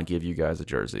to not give you guys a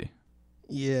jersey.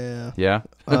 Yeah. Yeah?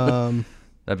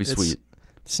 That'd be sweet.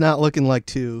 It's not looking like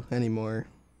two anymore,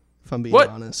 if I'm being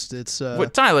honest. It's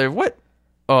what, Tyler, what?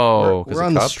 Oh, we're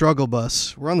on the struggle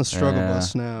bus. We're on the struggle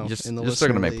bus now. You're still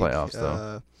going to make playoffs,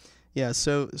 though. Yeah,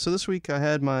 so this week I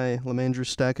had my Lemandrew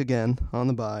stack again on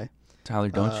the bye. Tyler,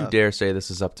 don't you dare say this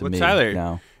is up to me. Tyler,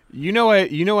 now. You know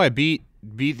I beat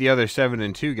the other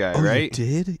 7-2 guy, right?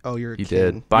 You did? Oh, you're a You king.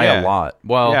 did by a lot.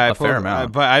 Well, a fair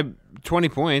amount. But 20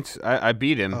 points. I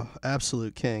beat him. Oh,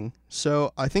 absolute king.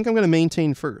 So I think I'm going to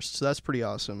maintain first. So that's pretty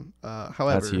awesome.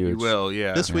 However, that's huge. You will,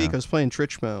 yeah. This week I was playing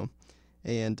Trichmo,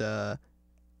 and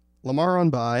Lamar on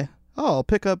bye. Oh, I'll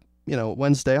pick up.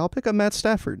 Wednesday I'll pick up Matt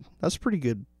Stafford. That's a pretty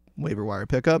good waiver wire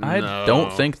pickup. I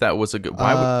don't think that was a good.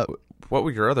 What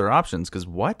were your other options? Because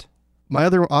what? My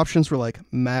other options were like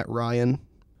Matt Ryan,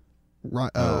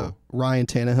 Ryan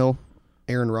Tannehill,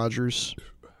 Aaron Rodgers.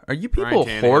 Are you people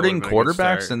hoarding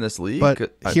quarterbacks in this league?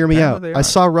 But hear me out. I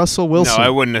saw Russell Wilson. No, I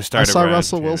wouldn't have started. I saw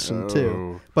Russell Wilson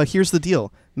too. But here's the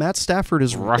deal: Matt Stafford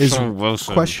is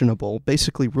questionable,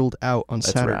 basically ruled out on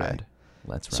Saturday. Rad.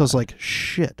 Let's ride. So I was like,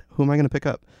 shit, who am I going to pick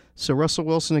up? So Russell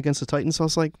Wilson against the Titans. I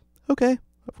was like, okay,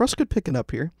 Russ could pick it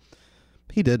up here.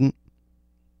 He didn't.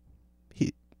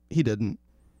 He didn't.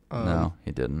 No,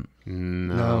 he didn't.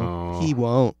 No, he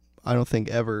won't. I don't think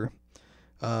ever.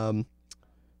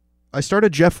 I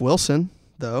started Jeff Wilson,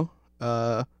 though,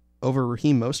 over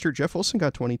Raheem Mostert. Jeff Wilson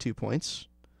got 22 points.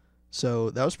 So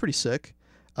that was pretty sick.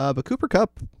 But Cooper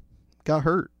Kupp got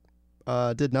hurt.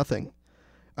 Did nothing.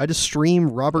 I just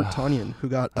streamed Robert Tonyan, who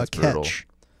got a catch.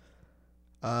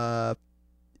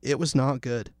 It was not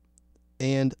good.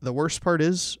 And the worst part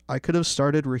is, I could have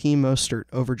started Raheem Mostert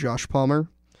over Josh Palmer.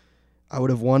 I would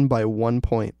have won by 1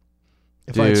 point.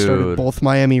 If I had started both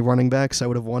Miami running backs, I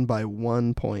would have won by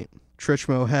 1 point.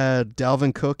 Trichmo had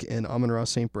Dalvin Cook and Amon-Ra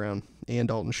St. Brown and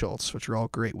Dalton Schultz, which are all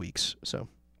great weeks. So,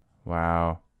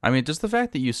 wow. I mean, just the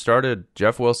fact that you started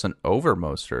Jeff Wilson over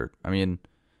Mostert. I mean,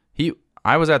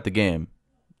 I was at the game.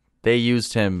 They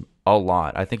used him a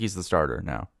lot. I think he the starter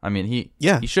now. I mean, he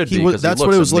should be. That's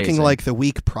what it was looking like the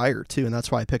week prior too, and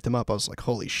that's why I picked him up. I was like,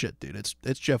 holy shit, dude!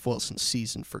 It's Jeff Wilson's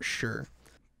season for sure.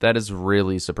 That is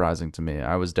really surprising to me.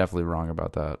 I was definitely wrong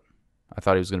about that. I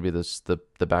thought he was going to be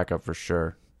the backup for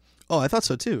sure. Oh, I thought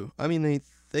so too. I mean,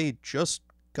 they just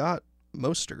got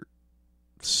Mostert,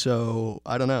 so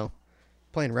I don't know.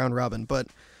 Playing round robin, but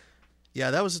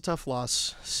yeah, that was a tough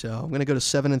loss. So I'm going to go to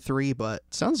 7-3, but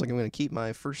it sounds like I'm going to keep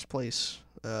my first place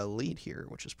lead here,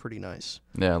 which is pretty nice.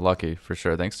 Yeah, lucky for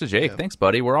sure. Thanks to Jake. Yeah. Thanks,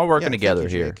 buddy. We're all working together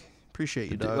here. Jake.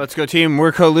 Appreciate you, dog. Let's go, team.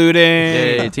 We're colluding.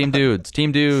 Hey, team dudes.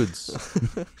 Team dudes.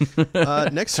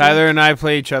 Next Tyler week, and I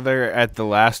play each other at the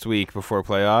last week before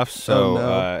playoffs. So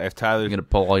if Tyler's going to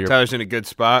pull all your Tyler's in a good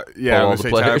spot, I'm going to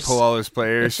say Tyler pull all his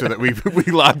players so that we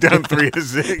lock down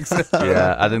 3-6.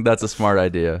 Yeah, I think that's a smart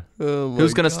idea.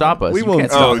 Who's going to stop us? We won't.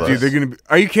 Can't stop us. Dude, they're going to.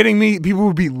 Are you kidding me? People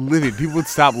would be livid. People would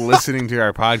stop listening to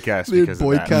our podcast because of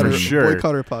that. For sure.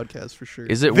 Boycott our podcast for sure.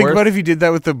 Is it Think worth? about if you did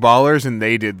that with the Ballers and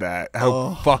they did that.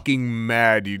 How fucking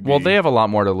mad you'd be. Well, they have a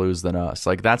lot more to lose than us.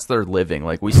 Like, that's their living.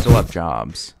 Like, we still have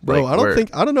jobs. Bro,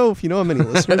 like, I don't know if you know how many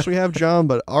listeners we have, John,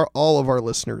 but all of our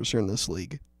listeners are in this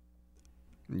league.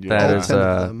 That is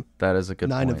a good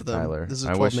 9 point, of them. Tyler. This is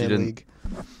a 12-man league.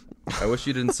 I wish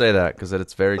you didn't say that because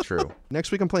it's very true.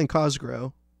 Next week I'm playing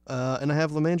Cosgrove, and I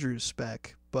have Lemandrews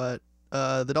back, but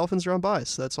the Dolphins are on bye,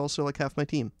 so that's also like half my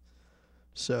team.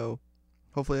 So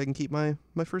hopefully I can keep my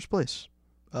first place.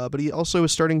 But he also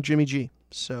is starting Jimmy G,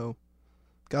 so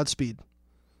Godspeed,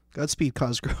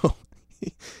 Cosgrove.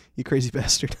 You crazy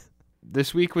bastard.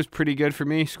 This week was pretty good for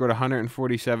me. Scored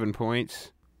 147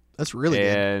 points. That's really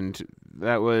good. And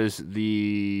that was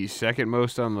the second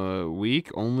most on the week,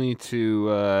 only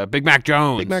to Big Mac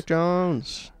Jones. Big Mac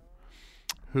Jones.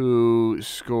 Who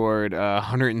scored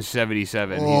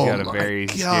 177. Oh, He's got a my very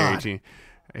scary God. team.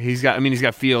 He's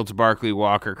got Fields, Barkley,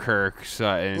 Walker, Kirk,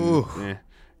 Sutton, Ooh.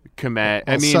 Komet.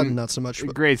 Well, I mean, Sutton, not so much.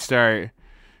 But great start.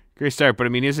 Great start, but I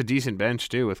mean, he has a decent bench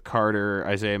too with Carter,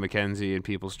 Isaiah McKenzie, and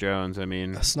Peoples-Jones. I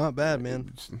mean, that's not bad,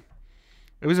 man.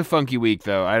 it was a funky week,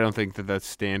 though. I don't think that that's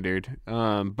standard.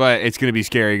 But it's going to be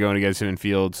scary going against him in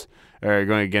Fields, or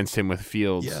going against him with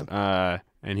Fields. Yeah.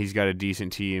 And he's got a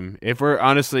decent team. If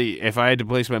I had to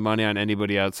place my money on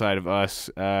anybody outside of us,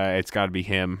 it's got to be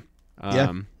him.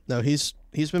 Yeah. No, he's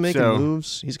been making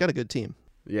moves. He's got a good team.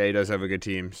 Yeah, he does have a good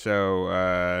team.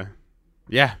 So,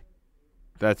 yeah,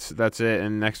 that's it.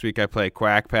 And next week I play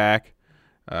Quack Pack,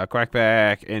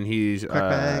 and he's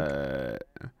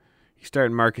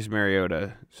starting Marcus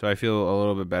Mariota. So I feel a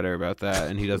little bit better about that.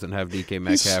 And he doesn't have DK Metcalf.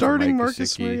 He's starting or Mike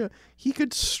Marcus Gesicki. Mariota. He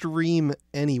could stream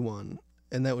anyone,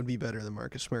 and that would be better than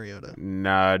Marcus Mariota.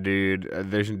 Nah, dude.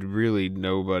 There's really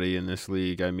nobody in this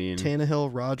league. I mean, Tannehill,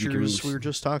 Rodgers. can- We were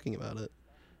just talking about it.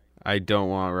 I don't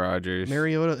want Rodgers.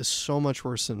 Mariota is so much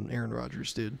worse than Aaron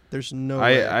Rodgers, dude. There's no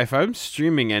way. If I'm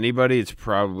streaming anybody, it's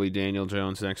probably Daniel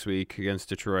Jones next week against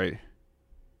Detroit.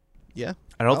 Yeah.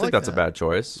 I don't I think like that's a that. bad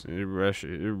choice.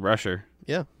 Rusher.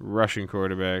 Yeah. Rushing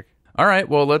quarterback. All right,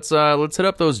 well let's hit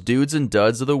up those dudes and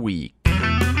duds of the week.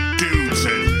 Dudes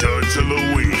and duds of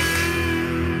the week.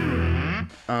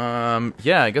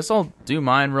 Yeah, I guess I'll do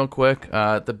mine real quick.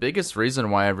 The biggest reason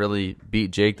why I really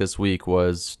beat Jake this week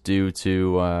was due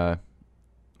to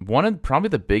one of probably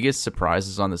the biggest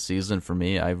surprises on the season for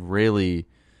me. I really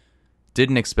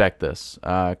didn't expect this.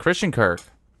 Christian Kirk,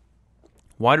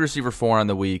 wide receiver 4 on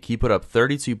the week. He put up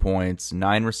 32 points,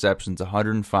 9 receptions,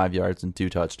 105 yards, and 2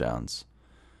 touchdowns.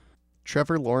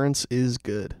 Trevor Lawrence is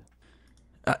good.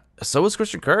 So is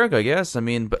Christian Kirk, I guess. I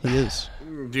mean, but He is.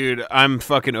 Dude, I'm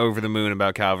fucking over the moon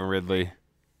about Calvin Ridley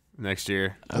next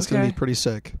year. That's going to Okay. be pretty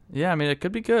sick. yeah, I mean, it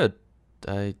could be good.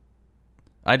 I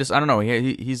don't know.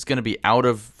 He's going to be out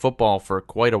of football for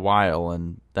quite a while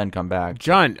and then come back.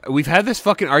 John, we've had this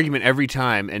fucking argument every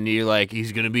time, and you're like,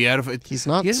 he's going to be out of it. He's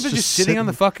not He hasn't been just just sitting on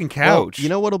the fucking Well, couch. you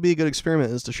know what'll be a good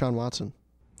experiment is Deshaun Watson.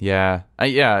 Yeah,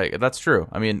 yeah, that's true.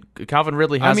 I mean, Calvin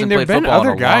Ridley I hasn't mean, there have played been football in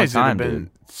other a guys long that time, have been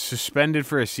dude. suspended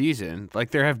for a season.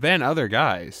 Like, there have been other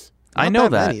guys. I Not know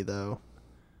that. many, though.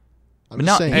 I'm But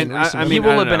just no, saying. and recently. I he mean,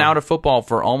 will I have been know. out of football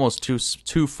for almost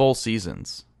two full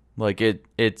seasons. Like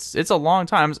it's a long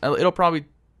time. It'll probably,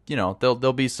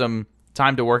 there'll be some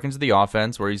time to work into the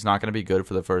offense where he's not going to be good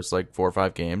for the first like 4 or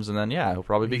 5 games, and then he'll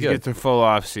probably be He good. gets a full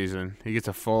off season.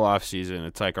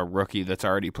 It's like a rookie that's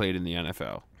already played in the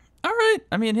NFL. All right.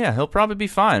 I mean, yeah, he'll probably be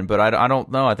fine, but I don't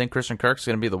know. I think Christian Kirk's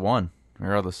going to be the one,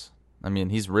 regardless. I mean,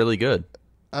 he's really good.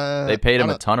 They paid him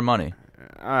a ton of money.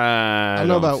 I don't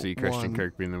know don't about see Christian one,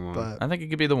 Kirk being the one. but I think he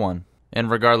could be the one. And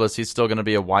regardless, he's still going to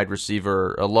be a wide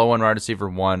receiver, a low-end wide receiver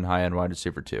 1, high-end wide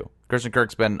receiver 2. Christian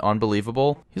Kirk's been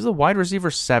unbelievable. He's a wide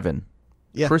receiver 7.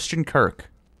 yeah, Christian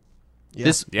Kirk. yeah.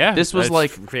 This was that's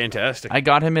like fantastic. I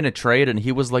got him in a trade, and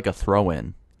he was like a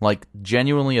throw-in, like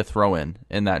genuinely a throw-in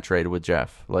in that trade with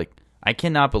Jeff. Like I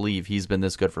cannot believe he's been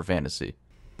this good for fantasy.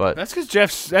 But That's because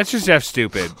Jeff's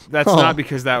stupid. That's Oh. not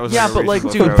because that was yeah, like a but like,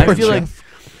 reasonable dude, throw I in. feel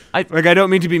like Like, I don't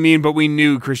mean to be mean, but we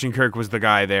knew Christian Kirk was the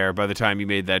guy there by the time you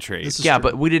made that trade. This is yeah, true.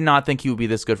 but we did not think he would be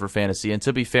this good for fantasy. And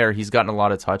to be fair, he's gotten a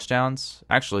lot of touchdowns.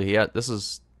 Actually,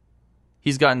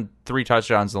 he's gotten 3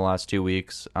 touchdowns in the last 2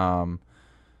 weeks.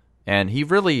 And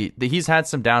he's had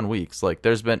some down weeks. Like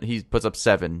he puts up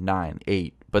 7, 9,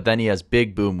 8, but then he has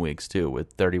big boom weeks too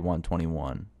with 31,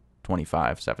 21,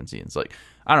 25, 17. It's like,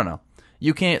 I don't know.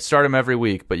 You can't start him every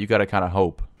week, but you got to kind of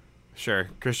hope. Sure,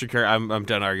 Christian Kirk. I'm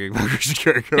done arguing about Christian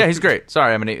Kirk. Yeah, he's great.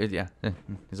 Sorry, I mean,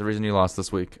 he's the reason you lost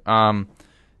this week.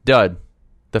 Dud,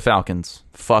 the Falcons.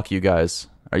 Fuck you guys.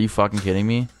 Are you fucking kidding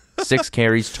me? 6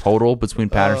 carries total between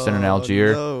Patterson and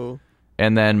Algier. No.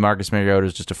 And then Marcus Mariota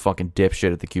is just a fucking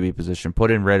dipshit at the QB position. Put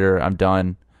in Ritter. I'm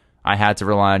done. I had to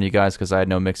rely on you guys because I had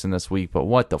no Mixon this week. But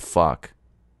what the fuck?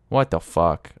 What the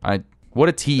fuck? What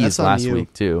a tease That's on last you.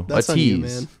 week too. That's a on you,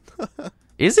 tease. man.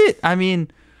 Is it? I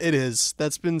mean, It is.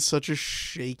 That's been such a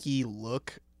shaky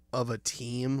look of a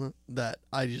team that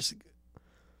I just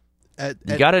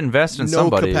you got to invest in no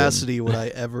somebody. capacity would I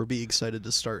ever be excited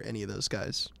to start any of those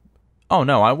guys. Oh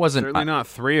no, I wasn't. Certainly not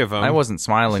 3 of them. I wasn't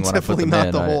smiling when I put Definitely them not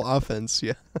in. the whole offense.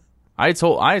 Yeah. I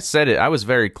said it. I was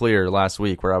very clear last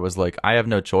week where I was like, I have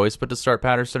no choice but to start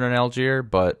Patterson and Algier,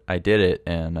 but I did it,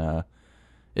 and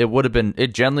It would have been.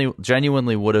 It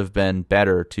genuinely would have been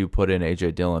better to put in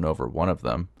AJ Dillon over one of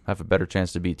them. Have a better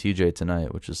chance to beat TJ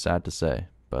tonight, which is sad to say,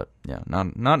 but yeah,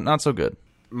 not so good.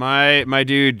 My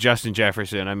dude Justin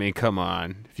Jefferson. I mean, come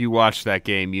on. If you watch that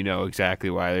game, you know exactly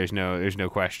why. There's no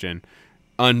question.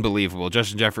 Unbelievable.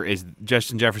 Justin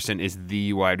Jefferson is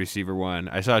the wide receiver one.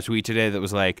 I saw a tweet today that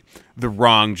was like, the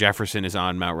wrong Jefferson is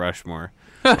on Mount Rushmore.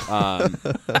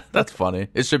 That's funny.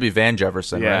 It should be Van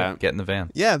Jefferson, Yeah. right? Get in the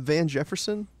van. Yeah, Van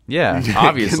Jefferson. Yeah, Get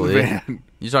obviously. in the van.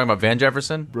 You talking about Van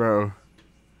Jefferson? Bro.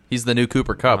 He's the new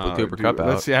Cooper Kupp with Cooper Kupp out.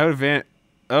 Let's see. How did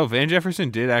Van Jefferson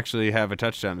did actually have a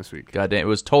touchdown this week. God damn, it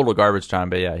was total garbage time,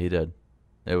 but yeah, he did.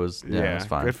 It was it was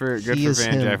fine. Good for He is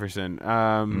Van him.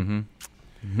 Jefferson.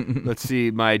 Let's see.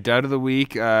 My dud of the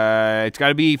week. It's got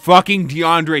to be fucking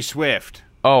DeAndre Swift.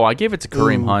 Oh, I gave it to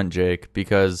Kareem Ooh. Hunt, Jake,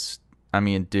 because I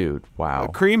mean, dude, wow.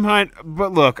 Kareem Hunt,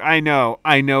 but look, I know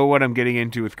what I'm getting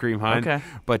into with Kareem Hunt. Okay.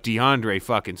 But DeAndre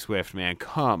fucking Swift, man,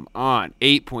 come on,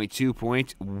 8.2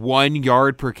 points, 1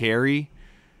 yard per carry.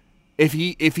 If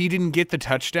he didn't get the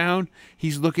touchdown,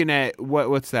 he's looking at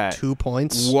what's that? 2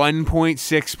 points.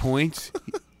 1.6 points.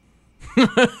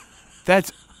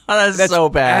 That's so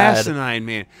bad. asinine,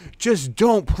 man. Just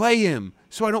don't play him,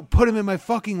 so I don't put him in my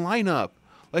fucking lineup.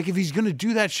 Like if he's gonna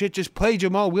do that shit, just play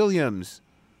Jamal Williams.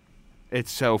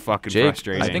 It's so fucking Jake,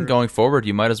 frustrating. I think going forward,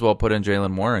 you might as well put in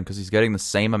Jalen Warren because he's getting the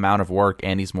same amount of work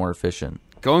and he's more efficient.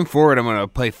 Going forward, I'm gonna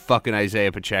play fucking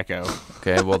Isaiah Pacheco.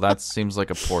 Okay, well that seems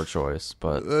like a poor choice,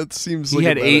 but That seems He like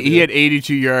had a bad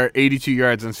idea. 82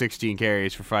 yards on 16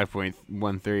 carries for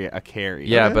 5.13 a carry.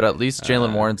 yeah, Okay. but at least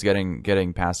Jalen Warren's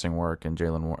getting passing work and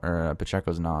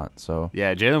Pacheco's not. So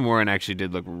Yeah, Jalen Warren actually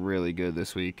did look really good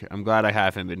this week. I'm glad I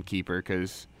have him in keeper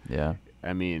because yeah,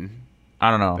 I mean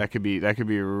I don't know. that could be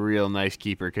a real nice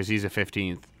keeper because he's a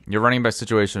 15th. Your running back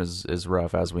situation is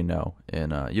rough, as we know,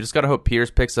 and you just gotta hope Pierce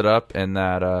picks it up and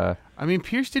that I mean,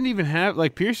 Pierce didn't even have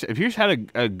Pierce had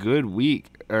a good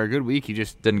week or a good week. He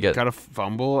just got a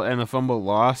fumble and the fumble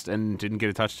lost and didn't get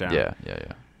a touchdown. Yeah.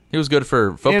 He was good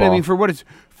for football. And I mean, for what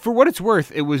it's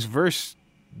worth, it was versus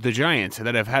the Giants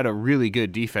that have had a really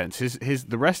good defense.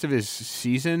 The rest of his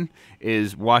season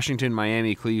is Washington,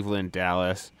 Miami, Cleveland,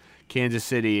 Dallas, Kansas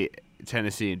City,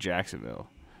 Tennessee, and Jacksonville.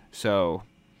 So,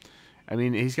 I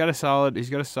mean, he's got a solid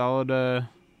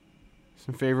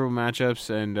some favorable matchups.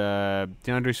 And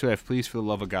DeAndre Swift, please, for the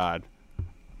love of God,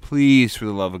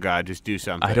 just do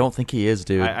something. I don't think he is,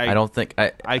 dude. I don't think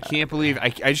I can't believe. I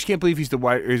just can't believe he's the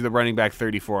running back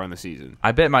 34 on the season.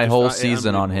 I bet my whole not-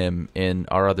 season on unbelievable. him in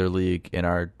our other league, in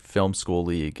our film school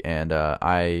league, and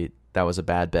that was a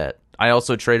bad bet. I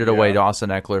also traded away Dawson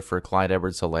Eckler for Clyde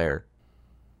Edwards-Helaire,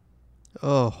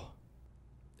 Oh,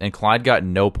 and Clyde got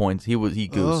no points. He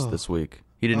goosed this week.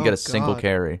 He didn't get a single God.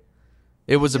 carry.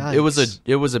 It was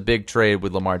a big trade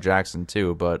with Lamar Jackson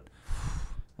too, but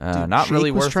dude, not Jake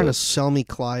really was worth trying it. to sell me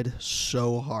Clyde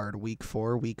so hard week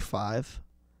 4, week 5.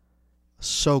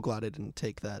 So glad I didn't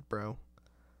take that, bro.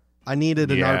 I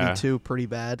needed an Yeah. RB2 pretty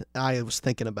bad. I was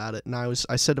thinking about it, and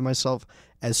I said to myself,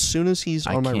 as soon as he's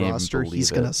I on my can't roster, believe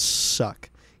he's it. gonna suck.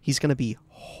 He's gonna be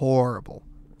horrible.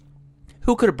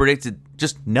 Who could have predicted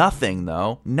just nothing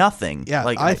though? Nothing. Yeah,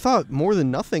 I thought more than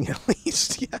nothing at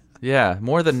least. Yeah. Yeah,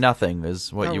 more than nothing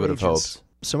is what you would have Outrageous.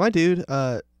 hoped. So my dude,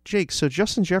 Jake. So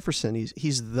Justin Jefferson,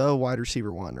 he's the wide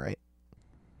receiver 1, right?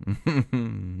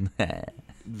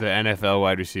 The NFL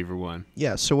wide receiver one.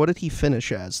 Yeah. So what did he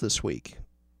finish as this week?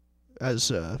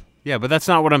 As Yeah, but that's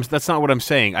not what I'm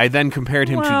saying. I then compared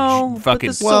him Well, to but fucking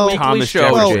this is a weekly Thomas show,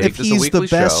 Jefferson. well, Jake. if This is a he's the weekly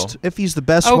best, show. if he's the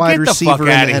best Oh, wide get the receiver fuck in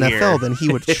outta the here. NFL, then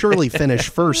he would surely finish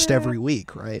first every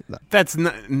week, right? That's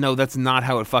not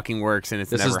how it fucking works, and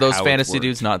it's This never is those how it fantasy works.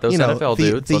 dudes, not those You know, NFL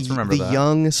the, dudes. the, Let's remember the that.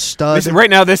 young stud. Listen, right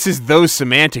now, this is those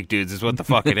semantic dudes. Is what the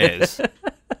fuck it is.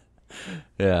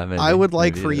 Yeah, maybe, I would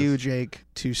like maybe for it you, is. Jake,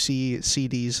 to see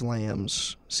CD's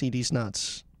nuts,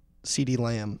 CD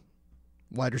Lamb,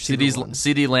 wide receiver 1.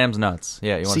 CD Lamb's nuts.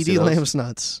 Yeah, you want to see CD those? Lamb's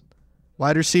nuts,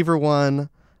 wide receiver 1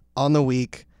 on the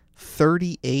week,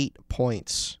 38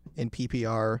 points in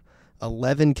PPR,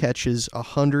 11 catches,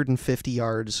 150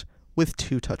 yards with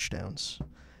 2 touchdowns,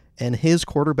 and his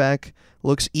quarterback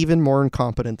looks even more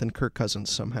incompetent than Kirk Cousins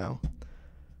somehow.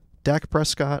 Dak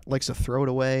Prescott likes to throw it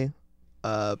away.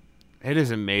 It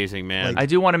is amazing, man. I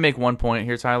do want to make one point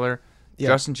here, Tyler. Yeah.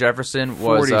 Justin Jefferson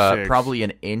was 46. probably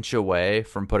an inch away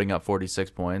from putting up 46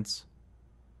 points.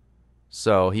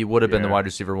 So he would have been the Yeah. wide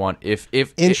receiver 1 if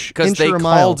Inch because they or a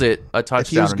mile. called it a If he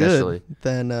touchdown was initially. good,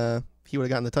 then he would have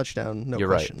gotten the touchdown. No You're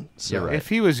right. question. So, You're right. If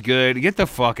he was good, get the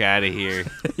fuck out of here.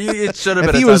 It should have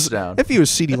If been he a was touchdown. if he was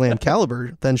CeeDee Lamb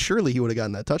caliber, then surely he would have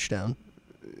gotten that touchdown.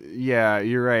 Yeah,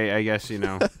 you're right. I guess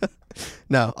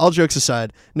No, all jokes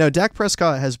aside. No, Dak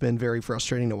Prescott has been very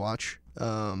frustrating to watch.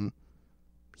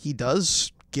 He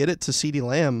does get it to CeeDee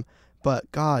Lamb,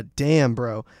 but god damn,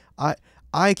 bro.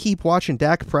 I keep watching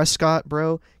Dak Prescott,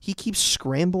 bro. He keeps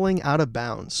scrambling out of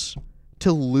bounds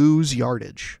to lose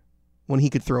yardage when he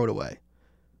could throw it away.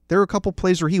 There were a couple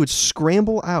plays where he would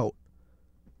scramble out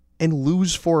and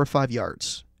lose 4 or 5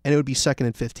 yards, and it would be 2nd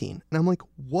and 15. And I'm like,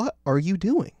 what are you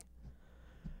doing?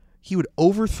 He would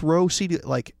overthrow CeeDee.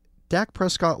 Like, Dak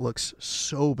Prescott looks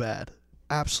so bad.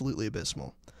 Absolutely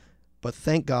abysmal. But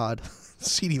thank God,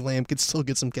 CeeDee Lamb could still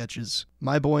get some catches.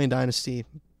 My boy in Dynasty,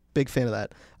 big fan of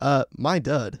that. My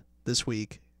dud this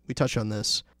week, we touched on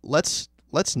this. Let's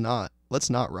not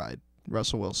ride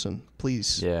Russell Wilson.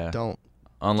 Please don't.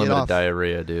 Unlimited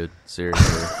diarrhea, dude.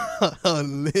 Seriously.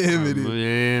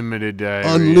 Unlimited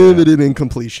diarrhea. Unlimited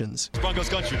incompletions. Broncos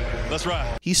country. Let's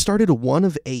ride. He started 1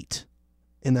 of 8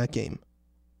 in that game.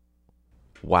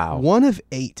 Wow. 1 of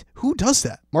 8. Who does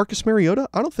that? Marcus Mariota?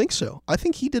 I don't think so. I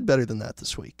think he did better than that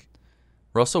this week.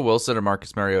 Russell Wilson and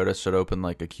Marcus Mariota should open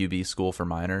like a QB school for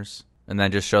minors and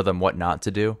then just show them what not to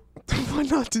do.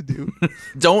 What not to do?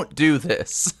 Don't do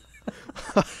this.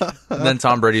 And then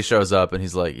Tom Brady shows up and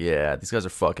he's like, yeah, these guys are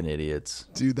fucking idiots.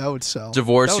 Dude, that would sell.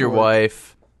 Divorce That would your work.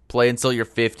 wife, play until you're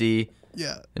 50,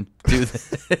 Yeah. and do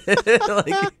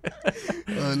that.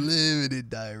 Unlimited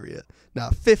diarrhea. Now,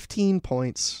 15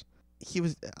 points. He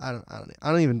was. I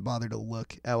don't even bother to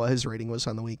look at what his rating was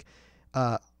on the week.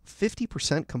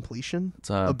 50% completion. It's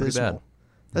pretty abysmal. bad.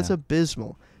 That's Yeah.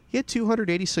 abysmal. He had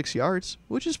 286 yards,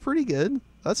 which is pretty good.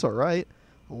 That's all right.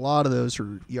 A lot of those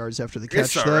were yards after the catch.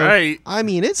 It's all though. right. I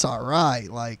mean, it's all right.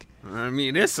 Like,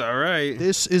 It's all right.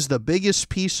 this is the biggest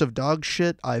piece of dog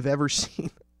shit I've ever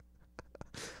seen.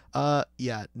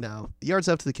 Yeah, no. Yards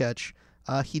after the catch.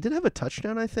 He did have a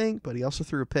touchdown, I think, but he also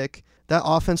threw a pick. That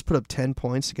offense put up 10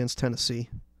 points against Tennessee.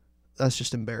 That's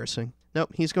just embarrassing.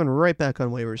 Nope, he's going right back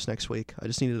on waivers next week. I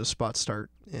just needed a spot start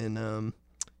in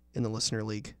the listener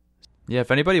league. Yeah,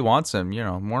 if anybody wants him,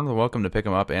 more than welcome to pick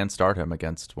him up and start him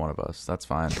against one of us. That's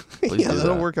fine. Please Yeah, do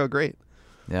that'll that. work out great.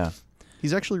 Yeah.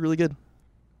 He's actually really good.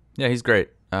 Yeah, he's great.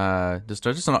 Just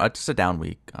a down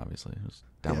week, obviously. Just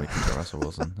down week for Russell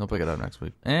Wilson. He'll pick it up next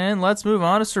week. And let's move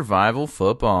on to survival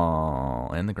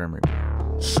football and the Grim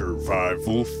Reaper.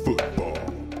 Survival football.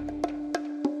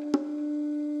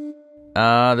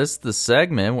 This is the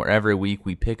segment where every week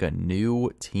we pick a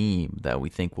new team that we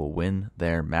think will win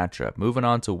their matchup. Moving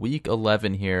on to week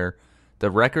 11 here. The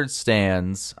record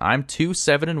stands. I'm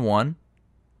 2-7-1.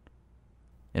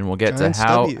 And we'll get Giants to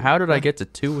W. how did I get to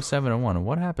 2-7-1 and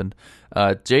what happened?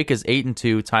 Jake is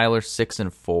 8-2, Tyler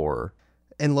 6-4.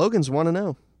 And Logan's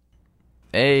 1-0.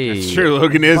 Hey, It's true.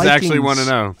 Logan is actually Vikings.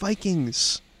 1-0.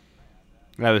 Vikings.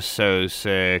 That was so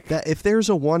sick. That if there's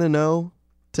a 1-0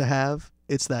 to have,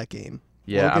 it's that game.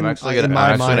 Yeah, Logan, I'm actually in gonna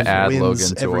my mind, add wins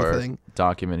Logan to everything. our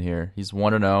document here. He's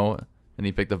 1-0, and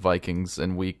he picked the Vikings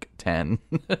in week 10.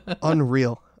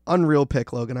 Unreal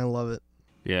pick, Logan. I love it.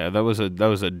 Yeah, that was a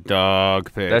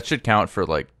dog pick. That should count for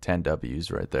like 10 W's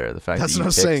right there. The fact That's that what you I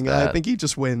was picked saying. that. I think he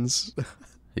just wins.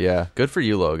 Yeah, good for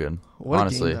you, Logan. What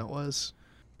honestly. a game that was.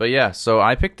 But yeah, so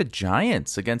I picked the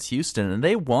Giants against Houston, and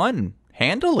they won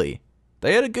handily.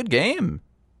 They had a good game.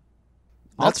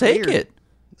 I'll That's take weird.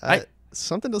 it.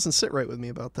 Something doesn't sit right with me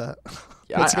about that.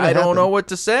 What's gonna I don't happen? know what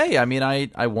to say. I mean,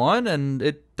 I won, and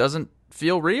it doesn't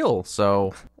feel real.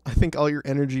 So I think all your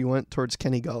energy went towards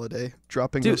Kenny Galladay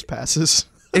dropping Dude. those passes.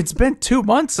 it's been 2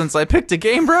 months since I picked a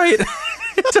game right.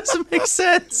 It doesn't make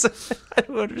sense. I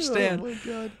don't understand.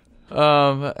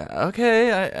 Oh my god.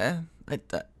 Okay. I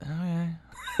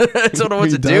don't know Are what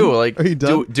you to do. done? Like, Are you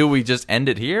done? do we just end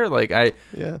it here? Like,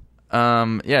 Yeah.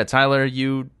 yeah, Tyler,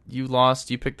 you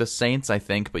lost. You picked the Saints, I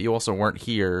think, but you also weren't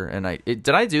here. And did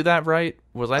I do that right?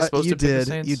 Was I supposed you to pick did. the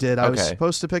Saints? You did. I was Okay.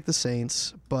 supposed to pick the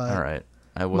Saints, but All right.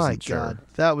 I my wasn't sure. god,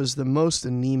 that was the most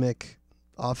anemic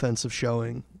offensive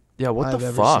showing Yeah, what I've the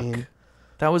ever fuck? seen.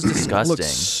 That was disgusting. Looked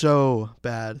so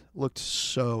bad. Looked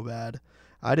so bad.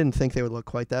 I didn't think they would look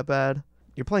quite that bad.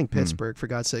 You're playing Hmm. Pittsburgh, for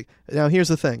God's sake. Now, here's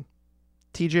the thing.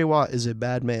 TJ Watt is a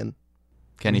bad man.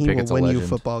 Kenny and he Pickett's a will win legend. you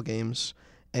football games.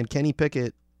 And Kenny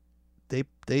Pickett,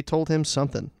 they told him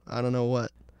something. I don't know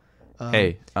what.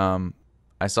 Hey,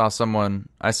 I saw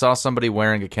somebody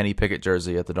wearing a Kenny Pickett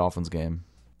jersey at the Dolphins game.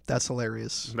 That's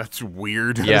hilarious. That's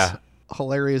weird. Yeah.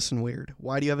 Hilarious and weird.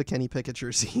 Why do you have a Kenny Pickett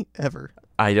jersey ever?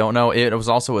 I don't know. It was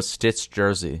also a stitched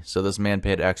jersey, so this man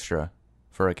paid extra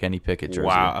for a Kenny Pickett jersey.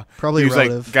 Wow. Probably he was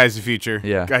relative. like, "Guy's the future."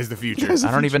 Yeah. Guy's the future. Guys-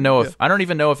 I don't even know if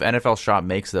NFL Shop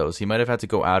makes those. He might have had to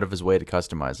go out of his way to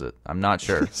customize it. I'm not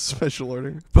sure, Special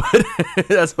order. but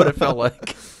that's what it felt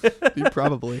like. You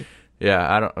probably. Yeah,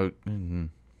 I don't.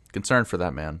 concerned for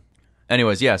that man.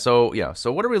 Anyways, so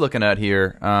what are we looking at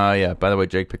here? By the way,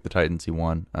 Jake picked the Titans. He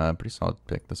won. Pretty solid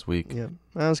pick this week. Yeah,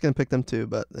 I was going to pick them too,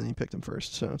 but then you picked them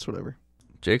first, so it's whatever.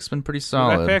 Jake's been pretty Who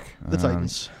solid. did I pick? The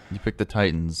Titans. You picked the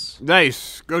Titans.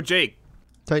 Nice. Go Jake.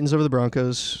 Titans over the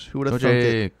Broncos. Who would Go have thunk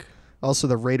it? Jake. Also,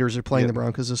 the Raiders are playing Yep. the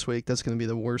Broncos this week. That's going to be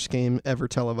the worst game ever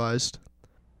televised.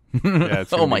 It's gonna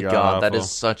Oh my be god, that awful.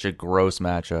 is such a gross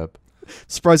matchup.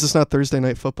 Surprised it's not Thursday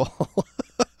Night Football.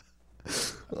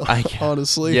 I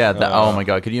Honestly. Yeah, oh my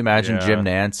god, could you imagine yeah. Jim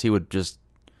Nance?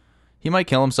 He might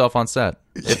kill himself on set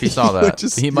if he saw that.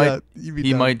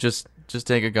 He might just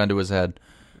take a gun to his head.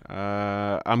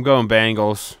 I'm going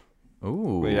Bengals.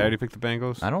 Ooh. Wait, I already picked the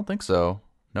Bengals? I don't think so.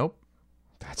 Nope.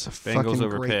 That's a Bengals fucking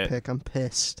over great Pitt. pick. I'm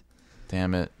pissed.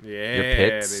 Damn it. Yeah, You're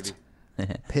pissed.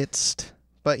 baby. Pissed.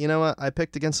 But you know what? I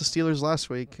picked against the Steelers last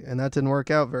week, and that didn't work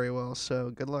out very well.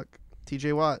 So good luck.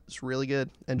 TJ Watt is really good.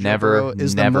 And Joe Never- Burrow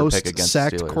is the never pick most against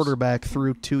sacked Steelers. quarterback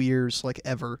through 2 years, like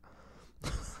ever.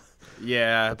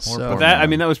 Yeah. Poor So- That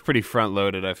man. that was pretty front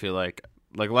loaded, I feel like.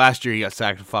 Like last year he got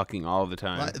sacked fucking all the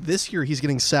time. This year, he's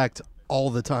getting sacked all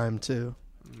the time, too.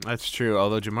 That's true.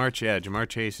 Although Jamar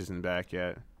Chase isn't back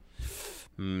yet.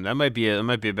 That might be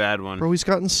a bad one. Bro, he's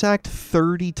gotten sacked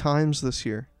 30 times this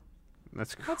year.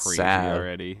 That's That's crazy sad.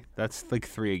 already. That's like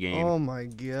 3 a game. Oh, my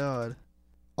God.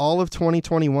 All of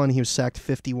 2021, he was sacked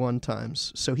 51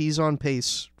 times. So he's on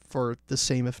pace for the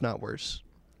same, if not worse.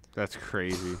 That's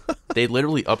crazy. They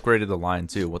literally upgraded the line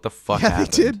too. What the fuck Yeah, happened?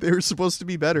 they did. They were supposed to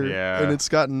be better. Yeah. And it's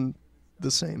gotten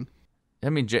the same. I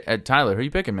mean, Tyler, who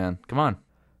you picking, man? Come on.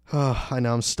 I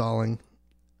know I'm stalling.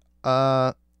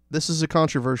 This is a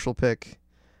controversial pick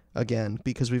again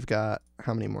because we've got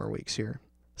how many more weeks here?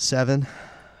 7.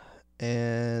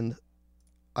 And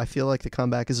I feel like the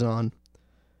comeback is on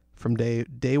from day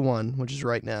 1, which is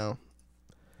right now.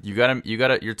 You got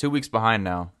you're 2 weeks behind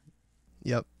now.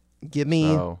 Yep. Give me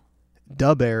So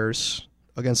the Bears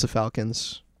against the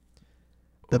Falcons.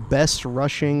 The best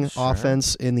rushing Sure.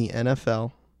 offense in the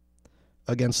NFL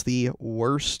against the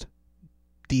worst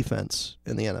defense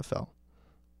in the NFL.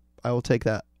 I will take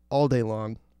that all day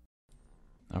long.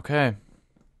 okay.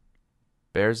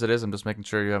 Bears it is. I'm just making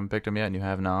sure you haven't picked them yet, and you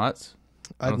have not.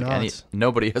 I I've don't not. think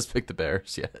nobody has picked the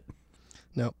Bears yet.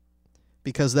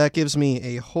 Because that gives me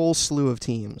a whole slew of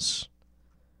teams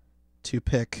to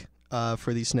pick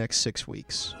for these next 6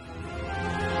 weeks.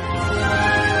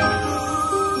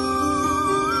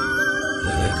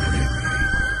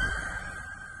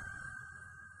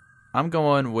 I'm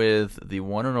going with the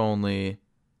one and only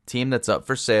team that's up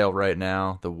for sale right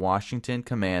now, the Washington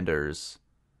Commanders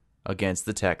against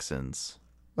the Texans.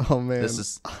 Oh, man. This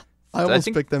is I almost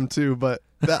think- picked them too, but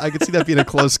I could see that being a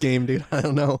close game, dude. I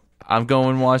don't know. I'm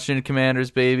going Washington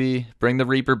Commanders, baby. Bring the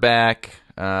Reaper back.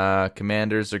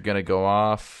 Commanders are going to go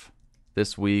off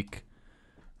this week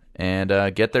and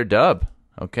get their dub,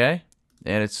 okay?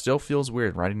 And it still feels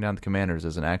weird writing down the Commanders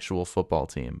as an actual football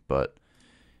team, but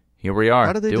here we are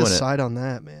How did they doing decide on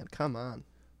that, man? Come on.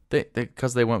 it.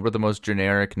 Because they went with the most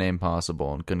generic name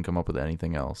possible and couldn't come up with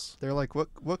anything else. They're like,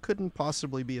 what couldn't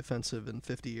possibly be offensive in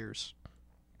 50 years?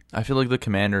 I feel like the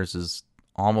Commanders is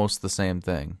almost the same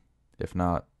thing, if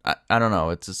not. I don't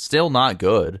know. It's still not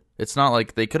good. It's not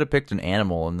like they could have picked an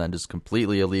animal and then just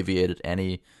completely alleviated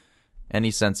any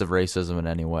sense of racism in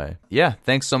any way. Yeah,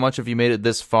 thanks so much if you made it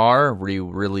this far. We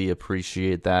really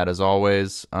appreciate that as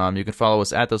always. You can follow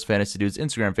us at Those Fantasy Dudes,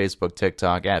 Instagram, Facebook,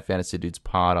 TikTok, at Fantasy Dudes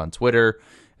Pod on Twitter.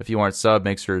 If you aren't sub,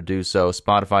 make sure to do so.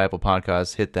 Spotify, Apple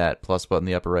Podcasts, hit that plus button in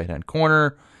the upper right-hand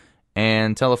corner.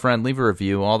 And tell a friend, leave a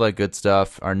review, all that good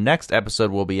stuff. Our next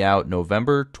episode will be out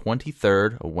November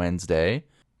 23rd, a Wednesday.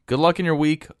 Good luck in your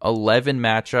week. 11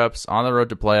 matchups on the road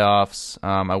to playoffs.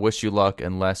 I wish you luck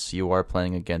unless you are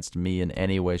playing against me in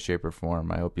any way, shape, or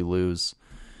form. I hope you lose.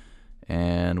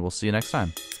 And we'll see you next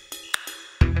time.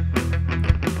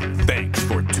 Thanks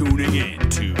for tuning in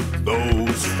to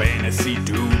Those Fantasy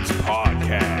Dudes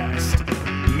podcast.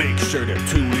 Make sure to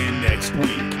tune in next week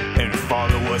and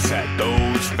follow us at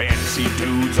Those Fantasy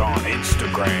Dudes on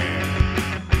Instagram.